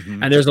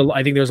 Mm-hmm. And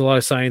I think there's a lot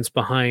of science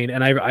behind,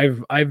 and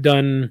I've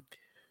done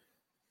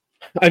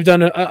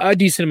a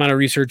decent amount of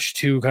research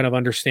to kind of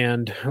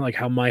understand like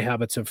how my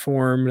habits have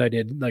formed. I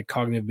did like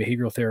cognitive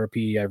behavioral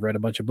therapy. I've read a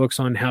bunch of books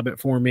on habit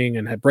forming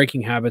and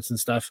breaking habits and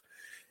stuff.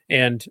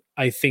 And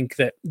I think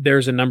that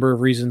there's a number of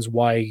reasons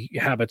why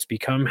habits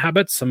become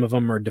habits. Some of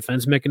them are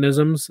defense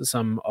mechanisms.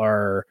 Some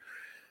are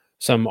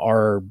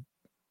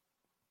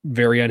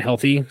very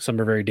unhealthy. Some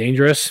are very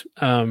dangerous.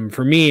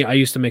 For me, I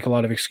used to make a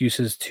lot of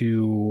excuses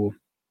to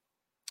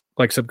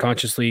like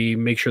subconsciously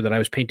make sure that I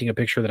was painting a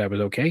picture that I was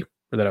okay,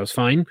 or that I was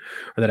fine,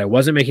 or that I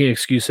wasn't making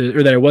excuses,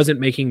 or that I wasn't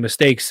making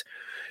mistakes,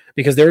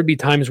 because there would be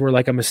times where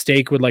like a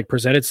mistake would like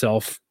present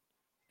itself,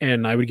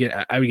 and I would get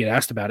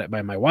asked about it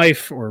by my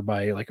wife or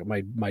by like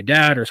my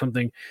dad or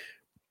something,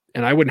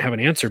 and I wouldn't have an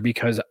answer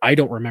because I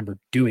don't remember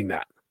doing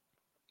that.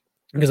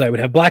 Because I would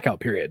have blackout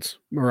periods,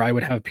 or I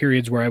would have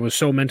periods where I was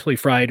so mentally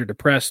fried or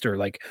depressed or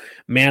like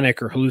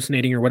manic or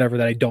hallucinating or whatever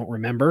that I don't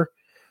remember.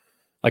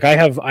 Like I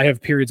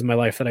have periods in my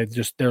life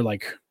that they're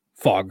like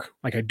fog.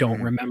 Like I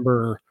don't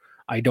remember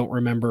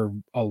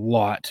a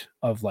lot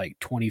of like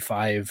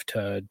 25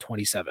 to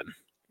 27,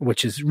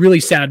 which is really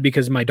sad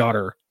because my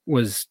daughter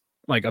was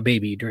like a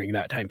baby during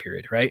that time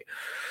period. Right.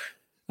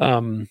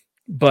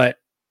 But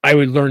I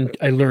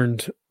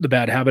learned the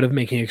bad habit of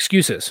making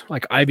excuses.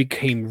 Like I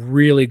became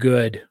really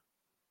good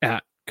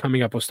at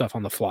coming up with stuff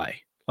on the fly,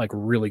 like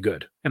really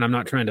good. And I'm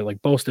not trying to like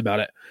boast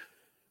about it,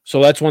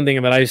 So that's one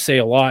thing that I say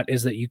a lot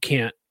is that you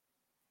can't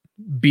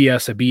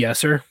BS a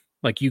BSer.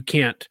 Like you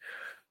can't,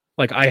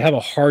 like I have a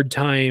hard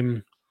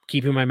time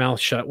keeping my mouth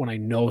shut when I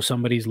know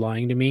somebody's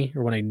lying to me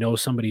or when I know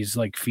somebody's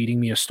like feeding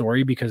me a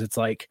story, because it's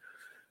like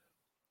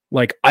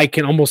I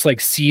can almost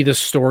like see the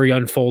story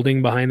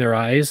unfolding behind their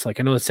eyes. Like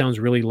I know it sounds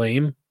really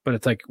lame, but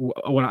it's like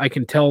when I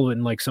can tell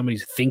when like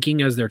somebody's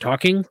thinking as they're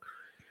talking,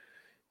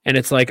 and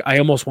it's like I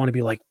almost want to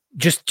be like,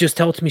 just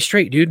tell it to me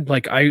straight, dude.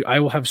 Like I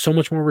will have so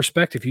much more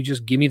respect if you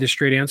just give me the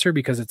straight answer,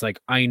 because it's like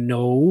I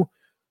know,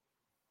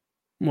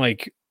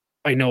 like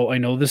I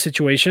know the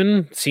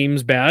situation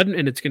seems bad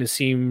and it's going to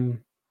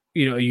seem,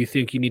 you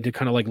think you need to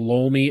kind of like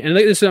lull me. And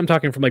this is, I'm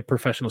talking from like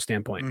professional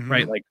standpoint,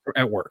 right? Like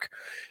at work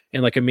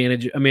and like a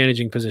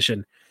managing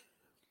position,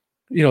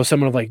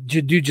 someone of like,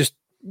 dude, just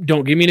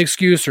don't give me an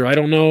excuse, or I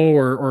don't know,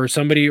 or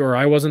somebody, or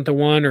I wasn't the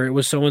one, or it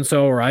was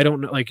so-and-so, or I don't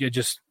know. Like, it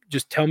just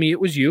tell me it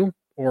was you,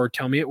 or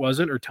tell me it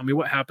wasn't, or tell me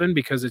what happened,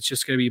 because it's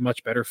just going to be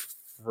much better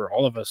for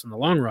all of us in the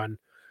long run.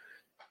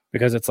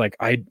 Because it's like,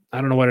 I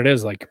don't know what it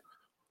is. Like,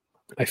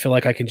 I feel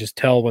like I can just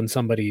tell when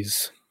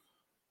somebody's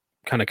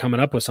kind of coming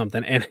up with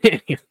something. And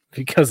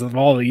because of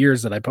all the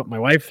years that I put my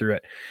wife through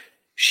it,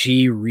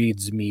 she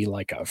reads me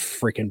like a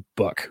freaking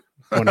book.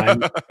 When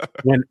I'm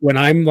when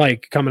I'm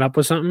like coming up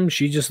with something,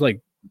 she just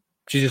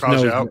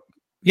knows.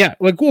 Yeah,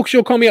 like, well,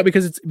 she'll call me up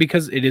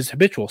because it is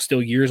habitual.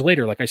 Still years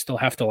later, like I still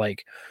have to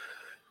like.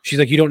 She's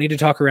like, you don't need to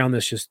talk around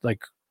this. Just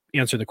like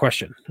answer the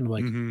question. And I'm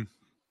like,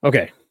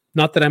 okay.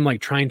 Not that I'm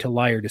like trying to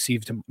lie or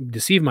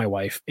deceive my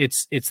wife.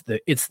 It's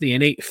the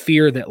innate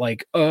fear that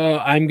like,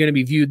 I'm going to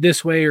be viewed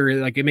this way, or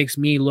like it makes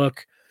me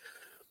look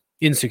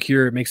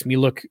insecure. It makes me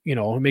look,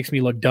 it makes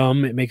me look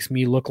dumb. It makes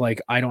me look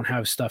like I don't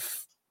have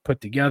stuff put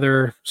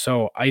together.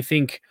 So I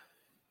think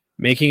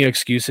making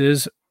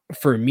excuses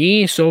for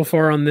me so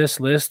far on this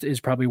list is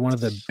probably one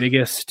of the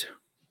biggest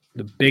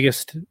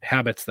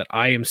habits that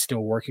I am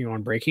still working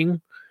on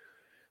breaking.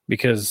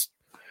 Because,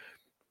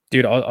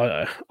 dude,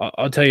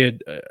 I'll tell you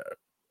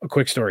a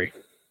quick story,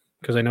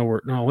 because I know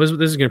this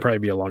is going to probably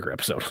be a longer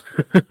episode,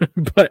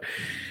 but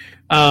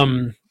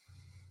I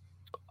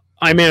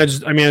manage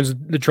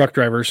the truck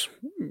drivers,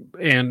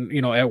 and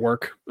at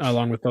work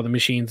along with all the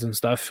machines and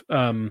stuff.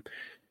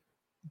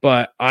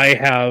 But I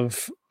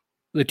have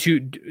the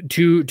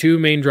two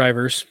main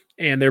drivers,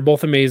 and they're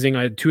both amazing.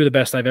 I had two of the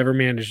best I've ever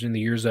managed in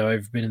the years that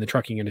I've been in the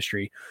trucking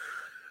industry.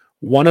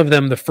 One of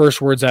them, the first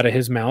words out of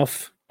his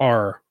mouth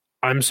are,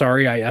 "I'm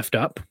sorry, I effed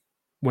up,"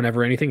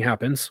 whenever anything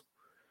happens.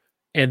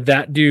 And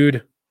that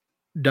dude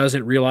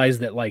doesn't realize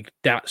that like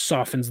that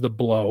softens the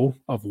blow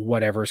of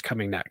whatever's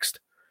coming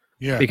next.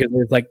 Yeah. Because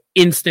it's like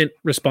instant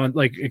response,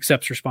 like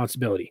accepts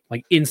responsibility,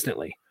 like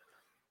instantly.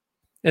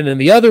 And then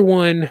the other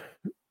one,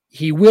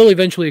 he will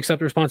eventually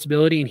accept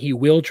responsibility and he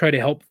will try to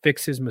help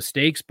fix his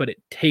mistakes, but it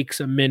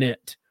takes a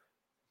minute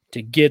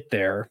to get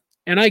there.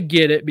 And I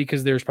get it,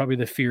 because there's probably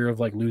the fear of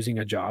like losing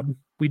a job.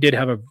 We did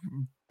have a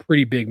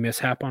pretty big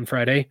mishap on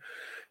Friday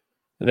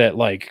that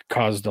like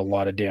caused a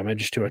lot of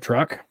damage to a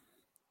truck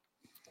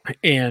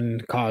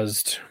and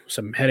caused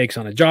some headaches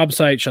on a job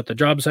site, shut the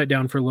job site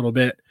down for a little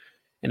bit.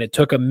 And it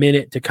took a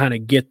minute to kind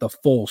of get the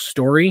full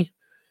story.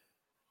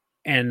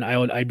 And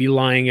I'd be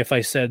lying if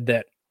I said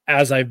that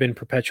as I've been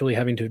perpetually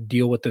having to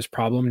deal with this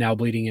problem, now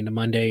bleeding into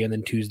Monday and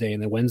then Tuesday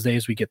and then Wednesday,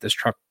 as we get this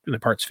truck and the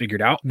parts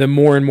figured out, the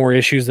more and more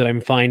issues that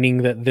I'm finding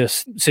that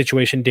this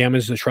situation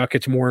damaged the truck,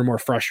 it's more and more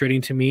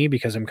frustrating to me,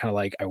 because I'm kind of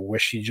like, I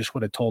wish you just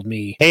would have told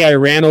me, hey, I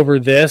ran over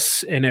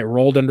this and it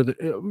rolled under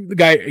the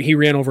guy. He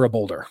ran over a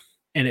boulder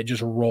and it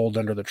just rolled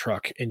under the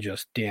truck and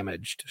just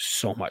damaged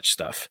so much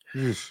stuff.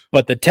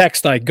 But the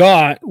text I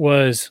got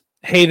was,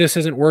 hey, this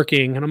isn't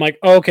working. And I'm like,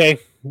 okay,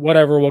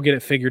 whatever, we'll get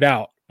it figured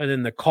out. And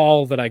then the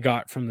call that I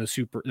got from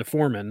the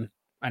foreman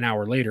an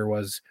hour later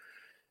was,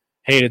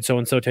 hey, did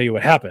so-and-so tell you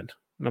what happened?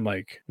 And I'm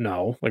like,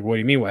 no. Like, what do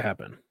you mean what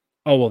happened?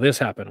 Oh, well, this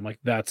happened. I'm like,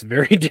 that's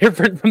very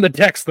different from the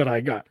text that I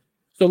got.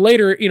 So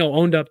later,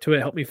 owned up to it,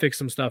 helped me fix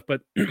some stuff.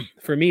 But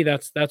for me,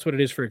 that's what it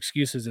is for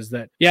excuses, is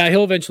that, yeah,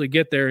 he'll eventually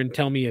get there and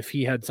tell me if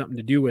he had something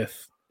to do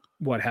with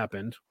what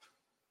happened,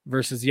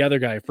 versus the other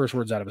guy, first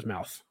words out of his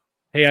mouth.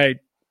 Hey,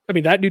 I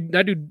mean, that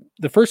dude,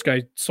 the first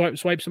guy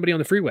swiped somebody on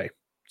the freeway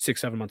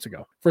 6-7 months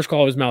ago. First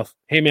call of his mouth.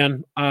 Hey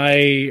man,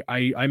 I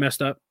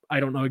messed up. I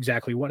don't know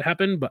exactly what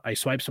happened, but I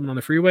swiped someone on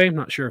the freeway. I'm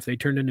not sure if they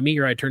turned into me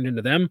or I turned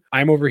into them.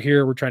 I'm over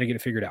here. We're trying to get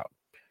it figured out.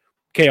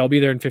 Okay, I'll be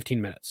there in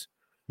 15 minutes.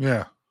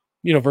 Yeah.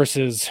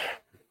 Versus,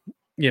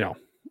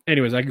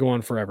 anyways, I could go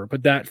on forever.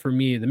 But that, for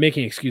me, the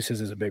making excuses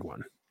is a big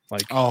one.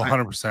 Like,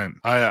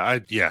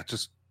 100%.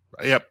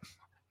 Yep.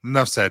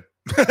 Enough said.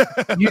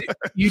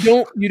 you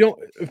don't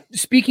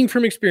speaking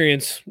from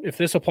experience, if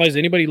this applies to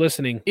anybody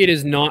listening, it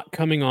is not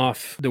coming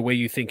off the way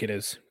you think it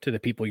is to the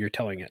people you're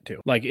telling it to.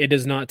 Like, it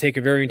does not take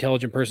a very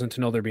intelligent person to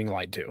know they're being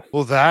lied to.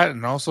 Well, that,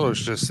 and also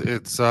it's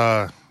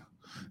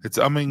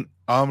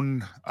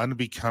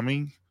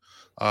unbecoming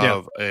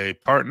of a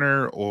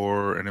partner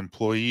or an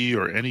employee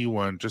or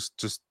anyone.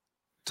 Just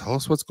tell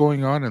us what's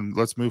going on and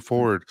let's move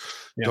forward.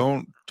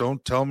 Yeah.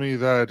 Don't tell me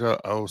that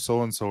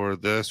so and so or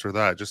this or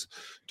that. Just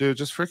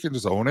freaking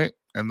just own it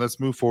and let's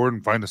move forward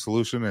and find a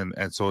solution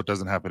and so it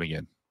doesn't happen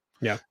again.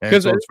 Yeah,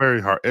 and so it's very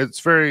hard.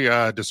 It's very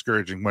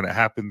discouraging when it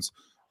happens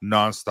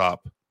nonstop.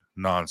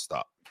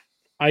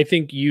 I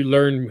think you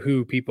learn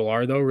who people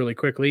are though really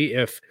quickly.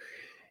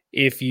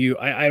 If you,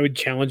 I would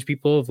challenge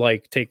people of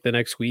like take the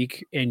next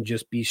week and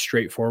just be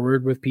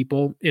straightforward with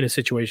people in a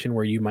situation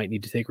where you might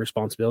need to take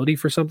responsibility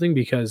for something,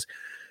 because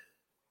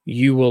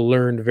you will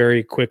learn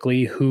very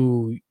quickly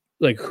who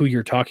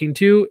you're talking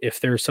to, if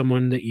there's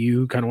someone that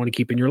you kind of want to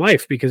keep in your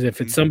life. Because if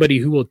it's somebody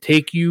who will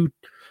take you,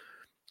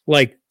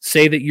 like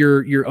say that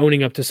you're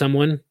owning up to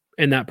someone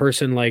and that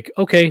person like,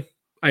 okay,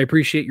 I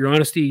appreciate your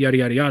honesty, yada,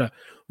 yada, yada,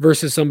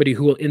 versus somebody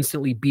who will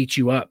instantly beat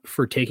you up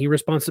for taking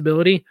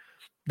responsibility,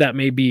 that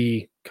may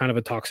be kind of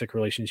a toxic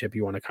relationship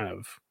you want to kind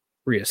of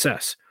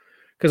reassess.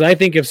 Because I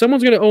think if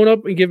someone's going to own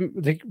up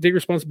and take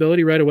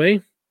responsibility right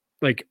away,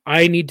 like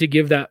I need to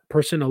give that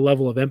person a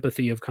level of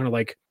empathy of kind of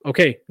like,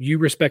 okay, you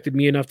respected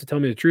me enough to tell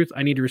me the truth.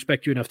 I need to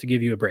respect you enough to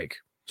give you a break.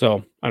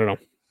 So I don't know.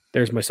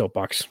 There's my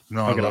soapbox.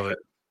 No, I love it.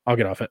 I'll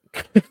get off it.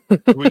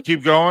 Do we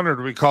keep going or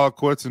do we call it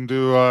quits and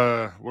do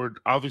we're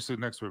obviously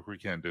next week we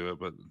can't do it,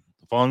 but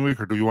the following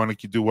week, or do you want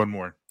to do one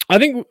more? I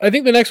think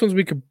the next ones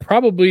we could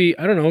probably,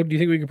 I don't know, do you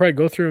think we could probably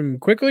go through them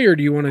quickly, or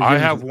do you want to? I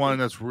have one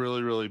that's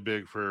really, really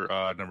big for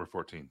number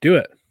 14. Do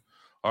it.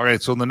 All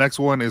right, so the next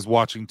one is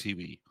watching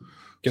TV.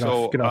 Get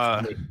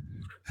off.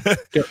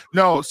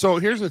 No, so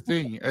here's the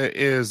thing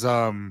is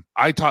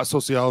I taught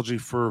sociology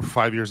for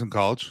 5 years in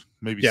college,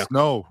 maybe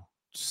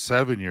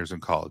 7 years in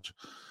college,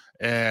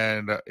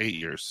 and 8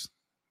 years.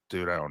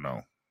 Dude, I don't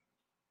know.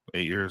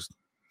 8 years.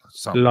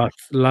 Something.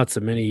 Lots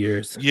of many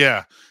years.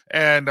 Yeah.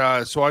 And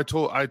so I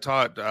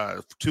taught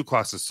 2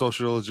 classes,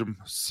 socialism.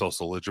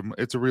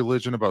 It's a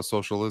religion about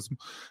socialism.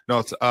 No,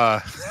 it's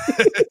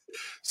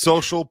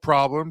social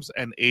problems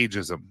and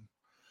ageism.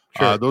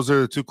 Sure. Those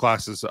are the 2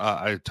 classes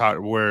I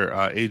taught, where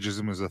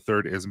ageism is the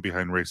third ism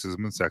behind racism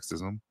and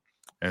sexism.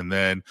 And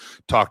then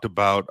talked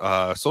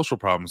about social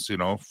problems,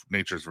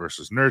 natures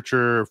versus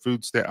nurture,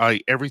 food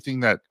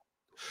everything that,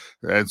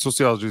 and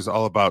sociology is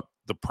all about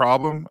the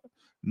problem,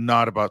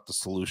 not about the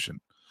solution.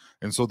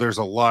 And so there's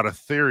a lot of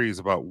theories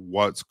about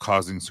what's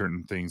causing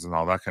certain things and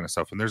all that kind of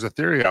stuff. And there's a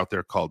theory out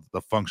there called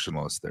the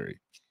functionalist theory.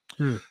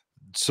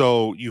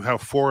 So you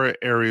have 4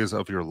 areas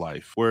of your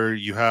life where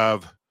you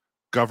have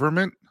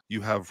government,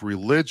 you have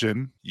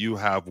religion, you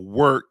have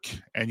work,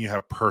 and you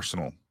have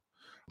personal.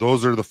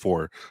 Those are the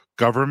 4: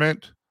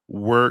 government,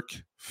 work,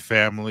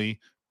 family,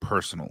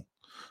 personal.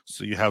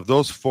 So you have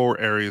those 4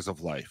 areas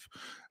of life.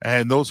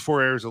 And those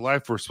 4 areas of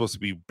life were supposed to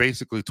be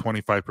basically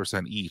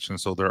 25% each. And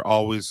so they're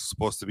always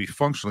supposed to be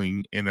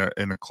functioning in a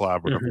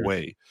collaborative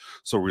way.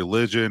 So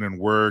religion and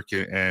work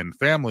and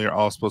family are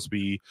all supposed to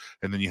be,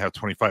 and then you have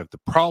 25. The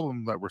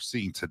problem that we're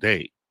seeing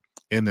today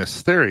in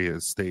this theory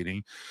is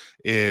stating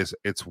is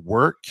it's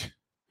work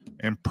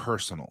and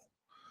personal.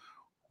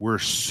 We're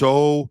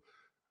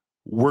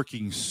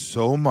working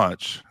so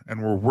much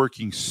and we're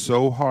working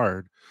so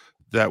hard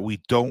that we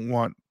don't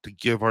want to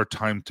give our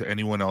time to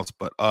anyone else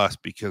but us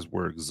because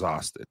we're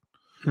exhausted.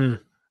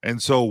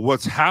 And so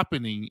what's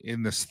happening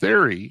in this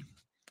theory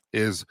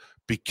is,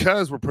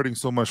 because we're putting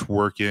so much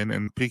work in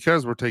and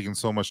because we're taking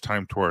so much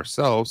time to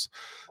ourselves,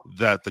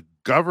 that the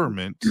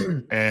government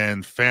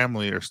and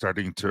family are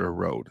starting to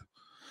erode.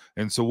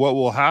 And so what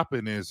will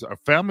happen is our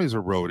family's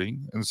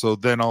eroding. And so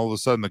then all of a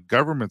sudden the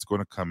government's going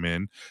to come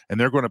in and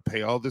they're going to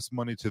pay all this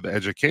money to the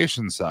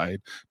education side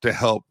to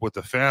help with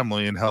the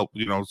family and help,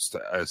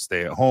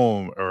 stay at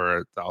home,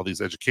 or all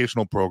these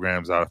educational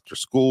programs, after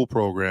school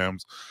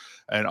programs,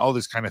 and all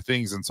these kind of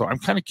things. And so I'm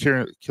kind of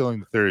killing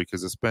the theory,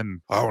 because it's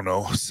been,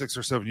 6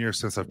 or 7 years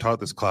since I've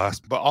taught this class.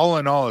 But all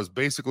in all, is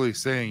basically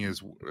saying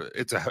is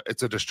it's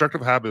a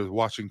destructive habit of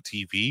watching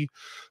TV,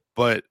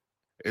 but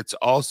it's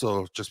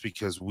also just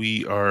because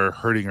we are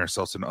hurting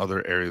ourselves in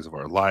other areas of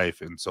our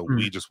life. And so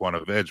we just want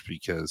to veg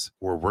because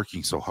we're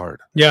working so hard.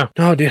 Yeah.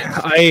 No, dude,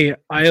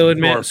 I'll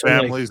admit our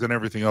families and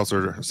everything else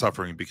are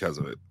suffering because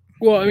of it.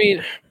 Well, I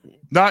mean,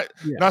 not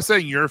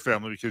saying your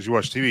family because you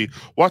watch TV.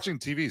 Watching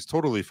TV is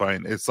totally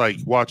fine. It's like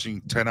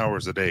watching 10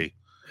 hours a day.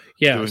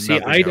 Yeah.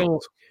 See, I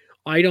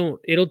don't,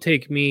 it'll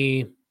take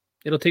me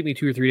 2 or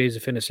 3 days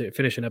to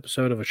finish an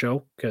episode of a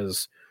show,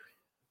 because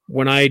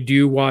when I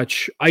do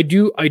watch, I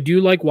do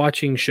like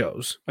watching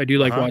shows. I do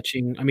like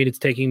watching. I mean, it's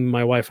taking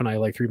my wife and I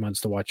like 3 months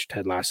to watch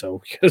Ted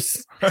Lasso,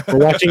 because we're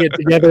watching it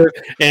together,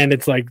 and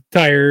it's like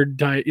tired.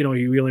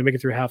 We only make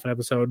it through half an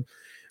episode.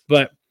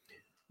 But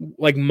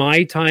like,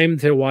 my time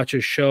to watch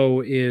a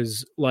show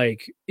is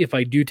like, if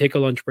I do take a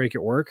lunch break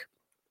at work,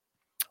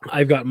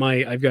 I've got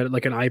like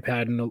an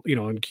iPad and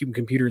and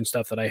computer and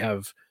stuff that I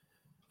have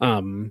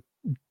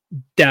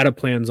data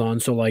plans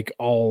on. So like,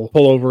 I'll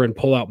pull over and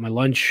pull out my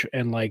lunch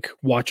and like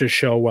watch a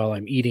show while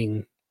I'm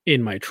eating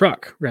in my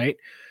truck, right?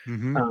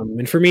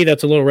 And for me,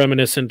 that's a little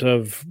reminiscent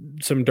of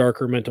some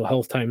darker mental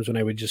health times when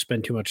I would just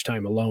spend too much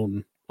time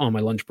alone on my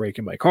lunch break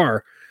in my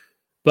car.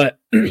 But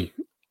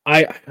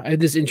I had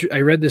this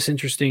I read this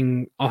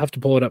interesting, I'll have to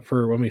pull it up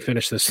for when we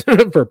finish this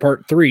for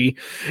part 3.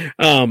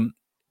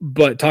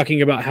 But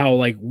talking about how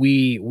like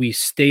we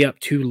stay up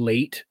too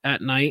late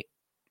at night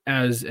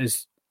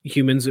as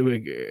humans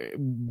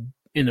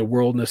in the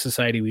world and the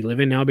society we live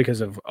in now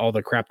because of all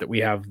the crap that we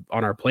have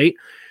on our plate,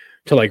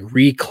 to like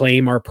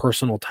reclaim our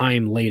personal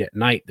time late at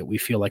night that we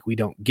feel like we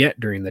don't get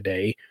during the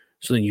day.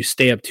 So then you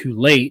stay up too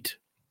late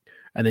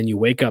and then you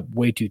wake up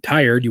way too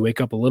tired. You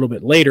wake up a little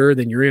bit later,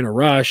 then you're in a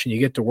rush and you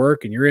get to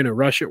work and you're in a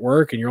rush at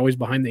work and you're always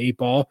behind the 8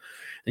 ball.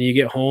 And you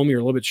get home, you're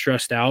a little bit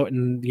stressed out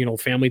and, you know,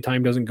 family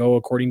time doesn't go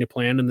according to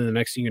plan. And then the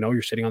next thing you know,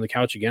 you're sitting on the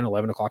couch again,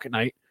 11 o'clock at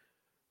night,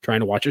 trying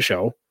to watch a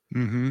show,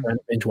 trying to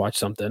binge watch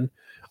something.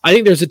 I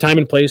think there's a time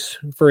and place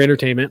for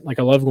entertainment. Like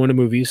I love going to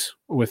movies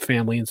with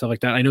family and stuff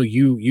like that. I know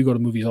you go to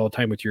movies all the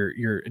time with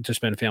your to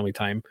spend family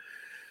time.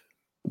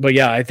 But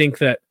yeah, I think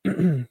that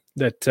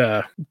that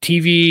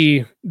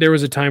TV, there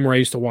was a time where I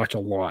used to watch a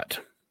lot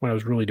when I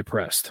was really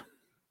depressed.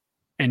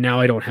 And now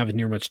I don't have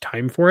near much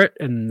time for it.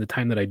 And the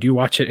time that I do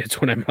watch it,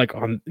 it's when I'm like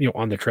on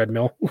the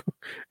treadmill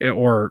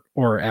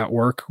or at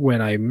work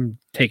when I'm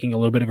taking a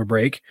little bit of a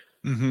break.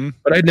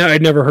 But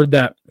I'd never heard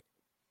that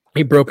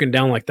he broken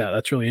down like that.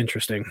 That's really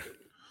interesting.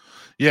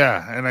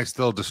 Yeah, and I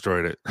still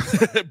destroyed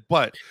it.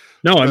 But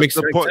no, it makes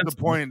the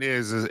point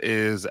is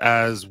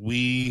as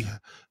we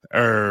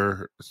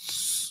are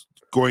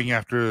going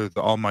after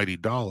the almighty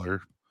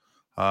dollar,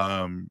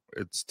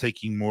 it's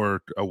taking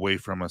more away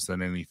from us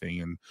than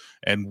anything,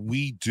 and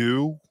we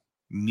do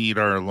need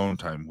our alone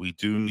time. We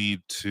do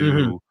need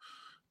to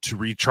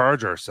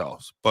recharge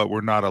ourselves, but we're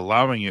not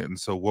allowing it. And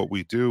so what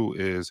we do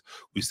is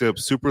we stay up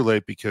super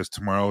late because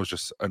tomorrow is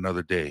just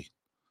another day.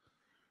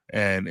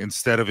 And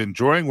instead of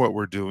enjoying what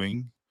we're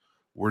doing,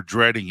 we're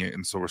dreading it.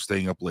 And so we're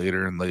staying up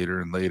later and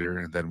later and later.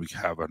 And then we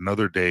have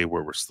another day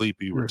where we're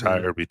sleepy, we're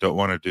tired, we don't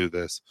want to do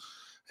this.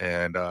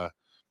 And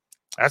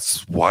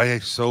that's why I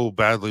so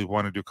badly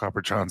want to do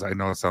Copper Johns. I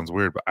know it sounds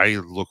weird, but I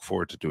look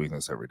forward to doing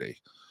this every day.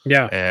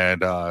 Yeah.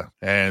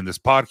 And this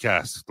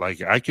podcast,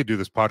 like I could do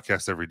this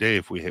podcast every day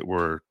if we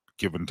were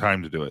given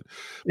time to do it.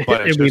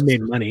 But if we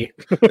made money.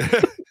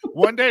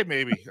 One day,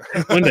 maybe.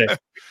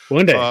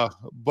 One day.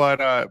 But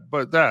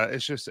that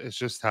it's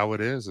just how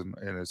it is, and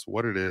it's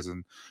what it is.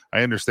 And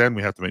I understand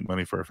we have to make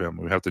money for our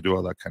family. We have to do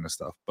all that kind of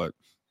stuff. But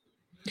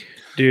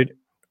dude,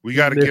 we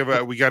got to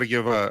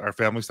give our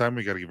families time.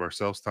 We got to give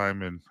ourselves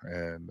time,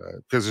 and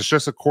because it's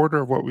just a quarter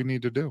of what we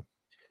need to do.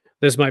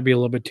 This might be a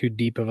little bit too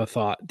deep of a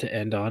thought to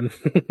end on,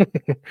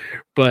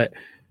 but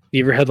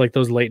you ever had like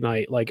those late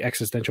night like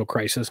existential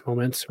crisis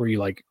moments where you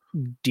like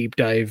deep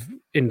dive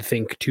and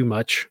think too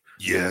much?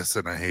 Yes,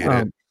 and I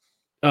hate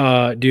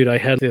it. Dude, I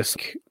had this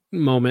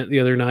moment the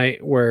other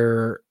night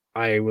where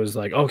I was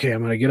like, okay,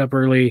 I'm gonna get up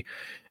early.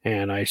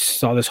 And I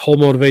saw this whole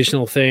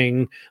motivational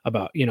thing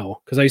about,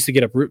 because I used to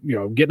get up,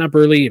 getting up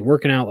early and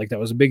working out. Like that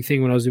was a big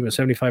thing when I was doing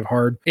 75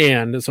 hard.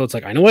 And so it's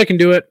like, I know I can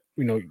do it.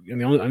 I'm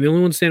the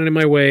only one standing in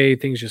my way.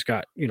 Things just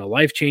got,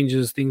 life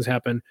changes, things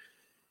happen.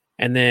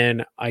 And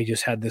then I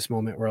just had this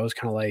moment where I was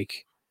kind of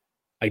like,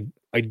 I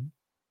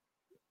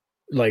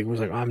was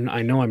like,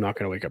 I know I'm not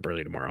going to wake up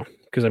early tomorrow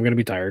because I'm going to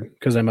be tired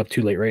because I'm up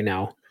too late right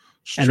now.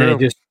 And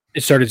then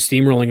it started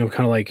steamrolling of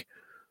kind of like,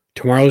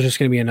 tomorrow's just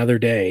going to be another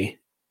day.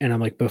 And I'm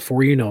like,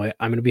 before you know it,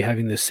 I'm going to be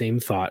having the same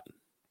thought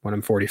when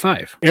I'm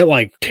 45. It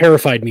like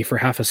terrified me for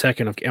half a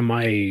second of, am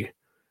I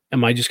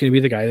just going to be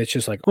the guy that's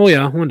just like, oh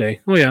yeah, one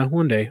day. Oh yeah,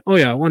 one day. Oh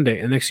yeah, one day.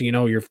 And next thing you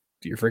know, you're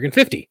freaking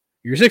 50,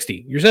 you're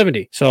 60, you're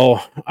 70. So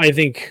I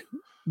think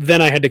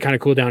then I had to kind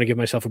of cool down and give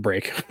myself a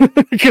break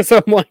because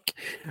I'm like,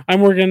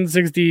 I'm working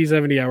 60,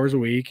 70 hours a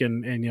week.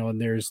 And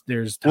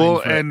there's time. Well,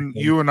 and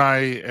you and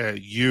I,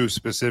 you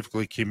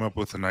specifically came up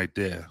with an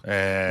idea,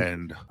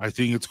 and I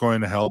think it's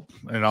going to help.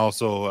 And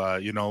also,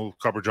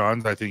 Copper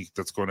Johns, I think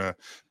that's going to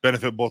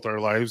benefit both our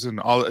lives and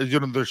all,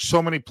 there's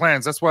so many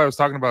plans. That's why I was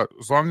talking about,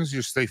 as long as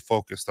you stay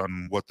focused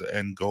on what the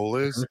end goal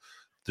is,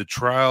 the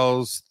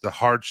trials, the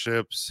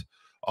hardships,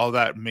 all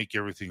that make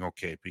everything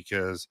okay,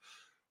 because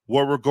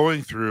what we're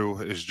going through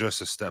is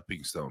just a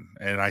stepping stone.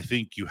 And I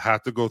think you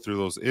have to go through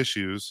those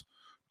issues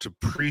to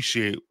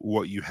appreciate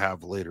what you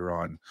have later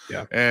on.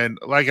 Yeah. And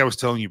like I was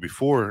telling you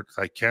before,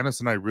 like Candace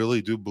and I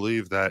really do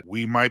believe that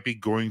we might be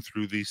going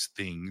through these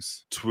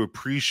things to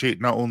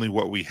appreciate not only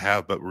what we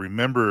have, but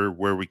remember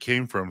where we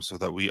came from so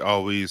that we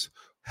always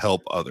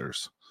help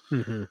others.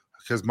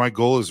 Because my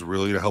goal is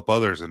really to help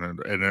others. And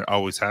it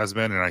always has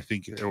been. And I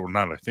think, or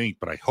not I think,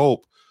 but I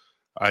hope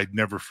I'd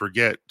never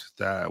forget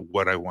that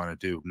what I want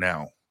to do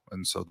now.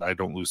 And so I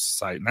don't lose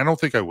sight. And I don't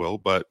think I will,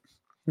 but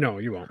no,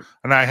 you won't.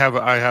 And I have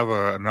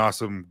an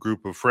awesome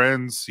group of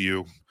friends,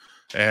 you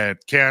and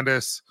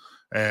Candace,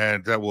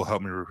 and that will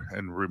help me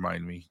and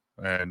remind me.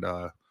 And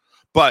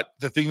but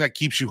the thing that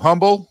keeps you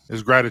humble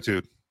is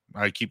gratitude.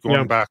 I keep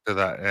going back to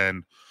that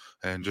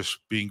and just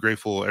being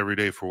grateful every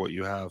day for what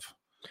you have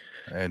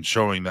and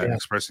showing that,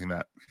 expressing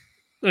that.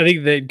 I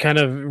think that kind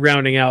of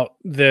rounding out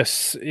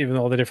this, even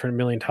all the different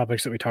million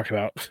topics that we talked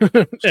about,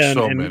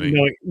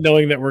 and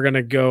knowing that we're going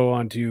to go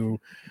on to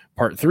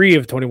part 3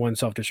 of 21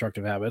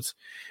 self-destructive habits.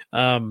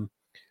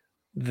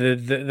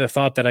 the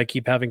thought that I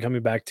keep having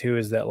coming back to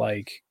is that,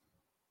 like,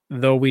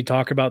 though we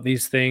talk about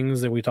these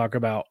things and we talk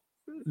about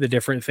the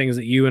different things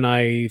that you and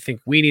I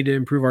think we need to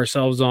improve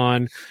ourselves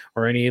on,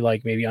 or any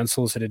like maybe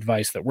unsolicited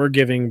advice that we're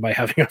giving by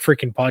having a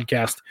freaking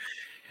podcast,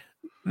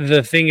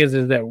 the thing is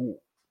that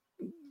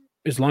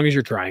as long as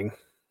you're trying,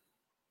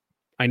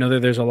 I know that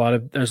there's a lot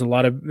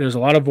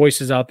of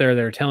voices out there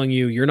that are telling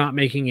you you're not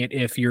making it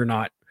if you're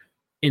not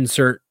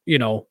insert,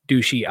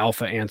 douchey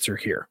alpha answer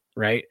here,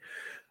 right?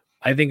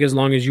 I think as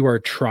long as you are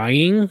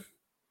trying,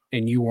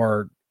 and you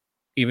are,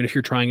 even if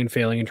you're trying and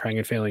failing and trying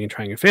and failing and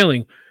trying and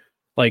failing,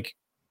 like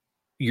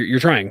you're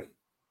trying.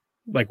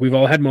 Like, we've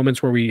all had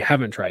moments where we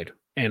haven't tried,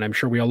 and I'm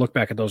sure we all look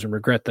back at those and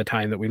regret the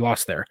time that we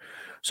lost there.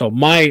 So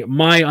my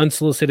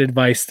unsolicited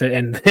advice to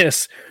end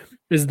this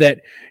is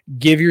that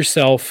give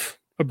yourself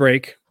a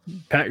break,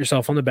 pat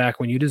yourself on the back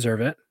when you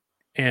deserve it,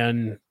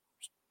 and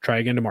try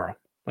again tomorrow.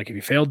 Like, if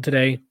you failed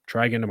today,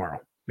 try again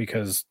tomorrow,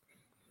 because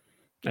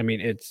I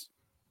mean,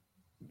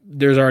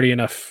 there's already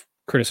enough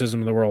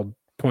criticism in the world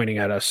pointing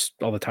at us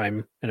all the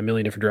time in a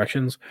million different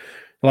directions.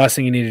 The last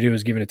thing you need to do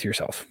is giving it to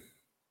yourself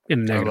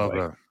in a negative way.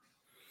 That.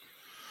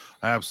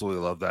 I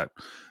absolutely love that.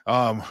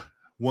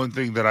 One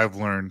thing that I've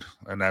learned,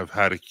 and I've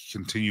had to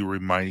continue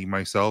reminding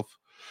myself,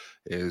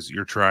 is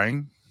you're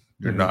trying.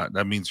 You're not.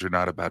 That means you're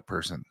not a bad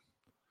person.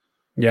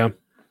 Yeah.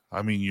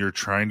 I mean, you're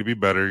trying to be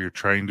better. You're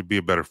trying to be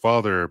a better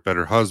father, a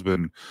better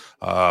husband,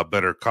 a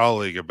better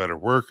colleague, a better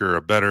worker,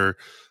 a better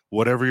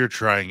whatever you're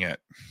trying at.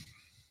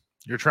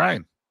 You're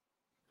trying.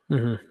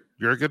 Mm-hmm.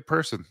 You're a good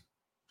person.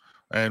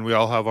 And we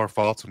all have our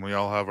faults and we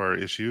all have our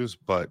issues,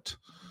 but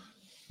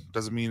it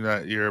doesn't mean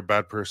that you're a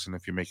bad person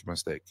if you make a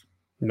mistake.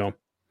 No.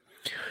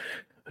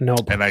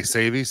 And I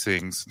say these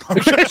things.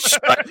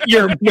 Shut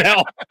your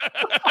mouth.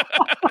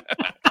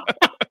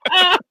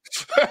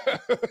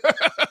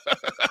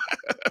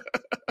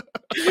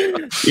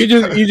 You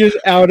just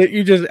outed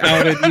your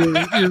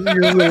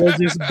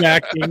religious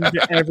backing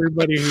to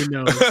everybody who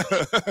knows.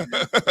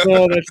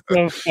 Oh, that's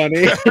so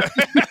funny.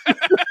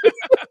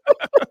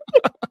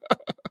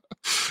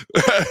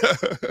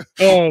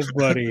 Oh,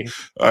 buddy.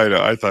 I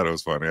know. I thought it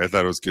was funny. I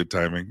thought it was good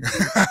timing.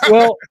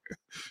 Well,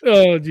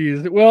 oh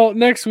geez. Well,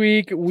 next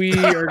week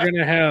we're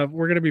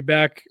gonna be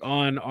back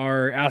on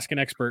our Ask an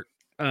Expert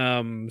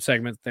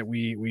segment that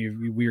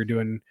we are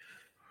doing.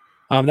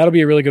 That'll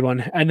be a really good one.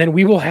 And then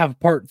we will have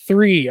part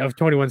 3 of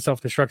 21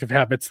 Self-Destructive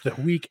Habits the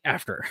week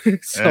after.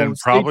 So and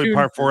probably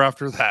part 4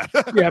 after that.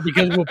 Yeah,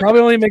 because we'll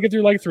probably only make it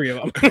through like 3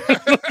 of them.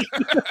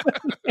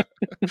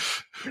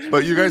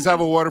 But you guys have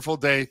a wonderful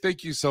day.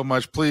 Thank you so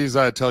much. Please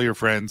tell your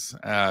friends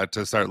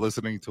to start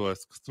listening to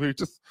us. We're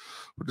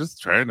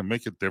just trying to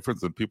make a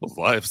difference in people's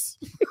lives.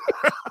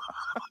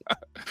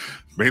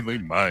 Mainly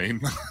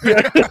mine.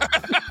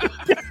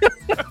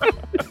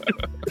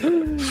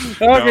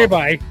 Okay,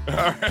 bye. All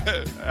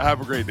right.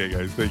 Have a great day,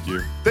 guys. Thank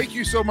you. Thank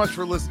you so much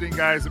for listening,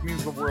 guys. It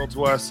means the world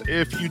to us.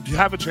 If you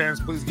have a chance,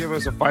 please give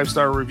us a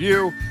 5-star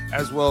review,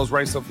 as well as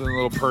write something a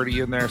little pretty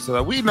in there so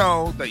that we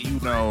know that you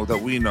know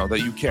that we know that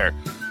you care.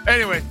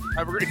 Anyway,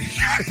 have a great day,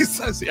 guys.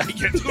 I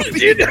can't do it.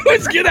 Dude, that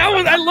was good.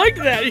 I like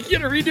that. You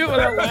can't redo it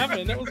without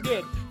laughing. That was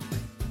good.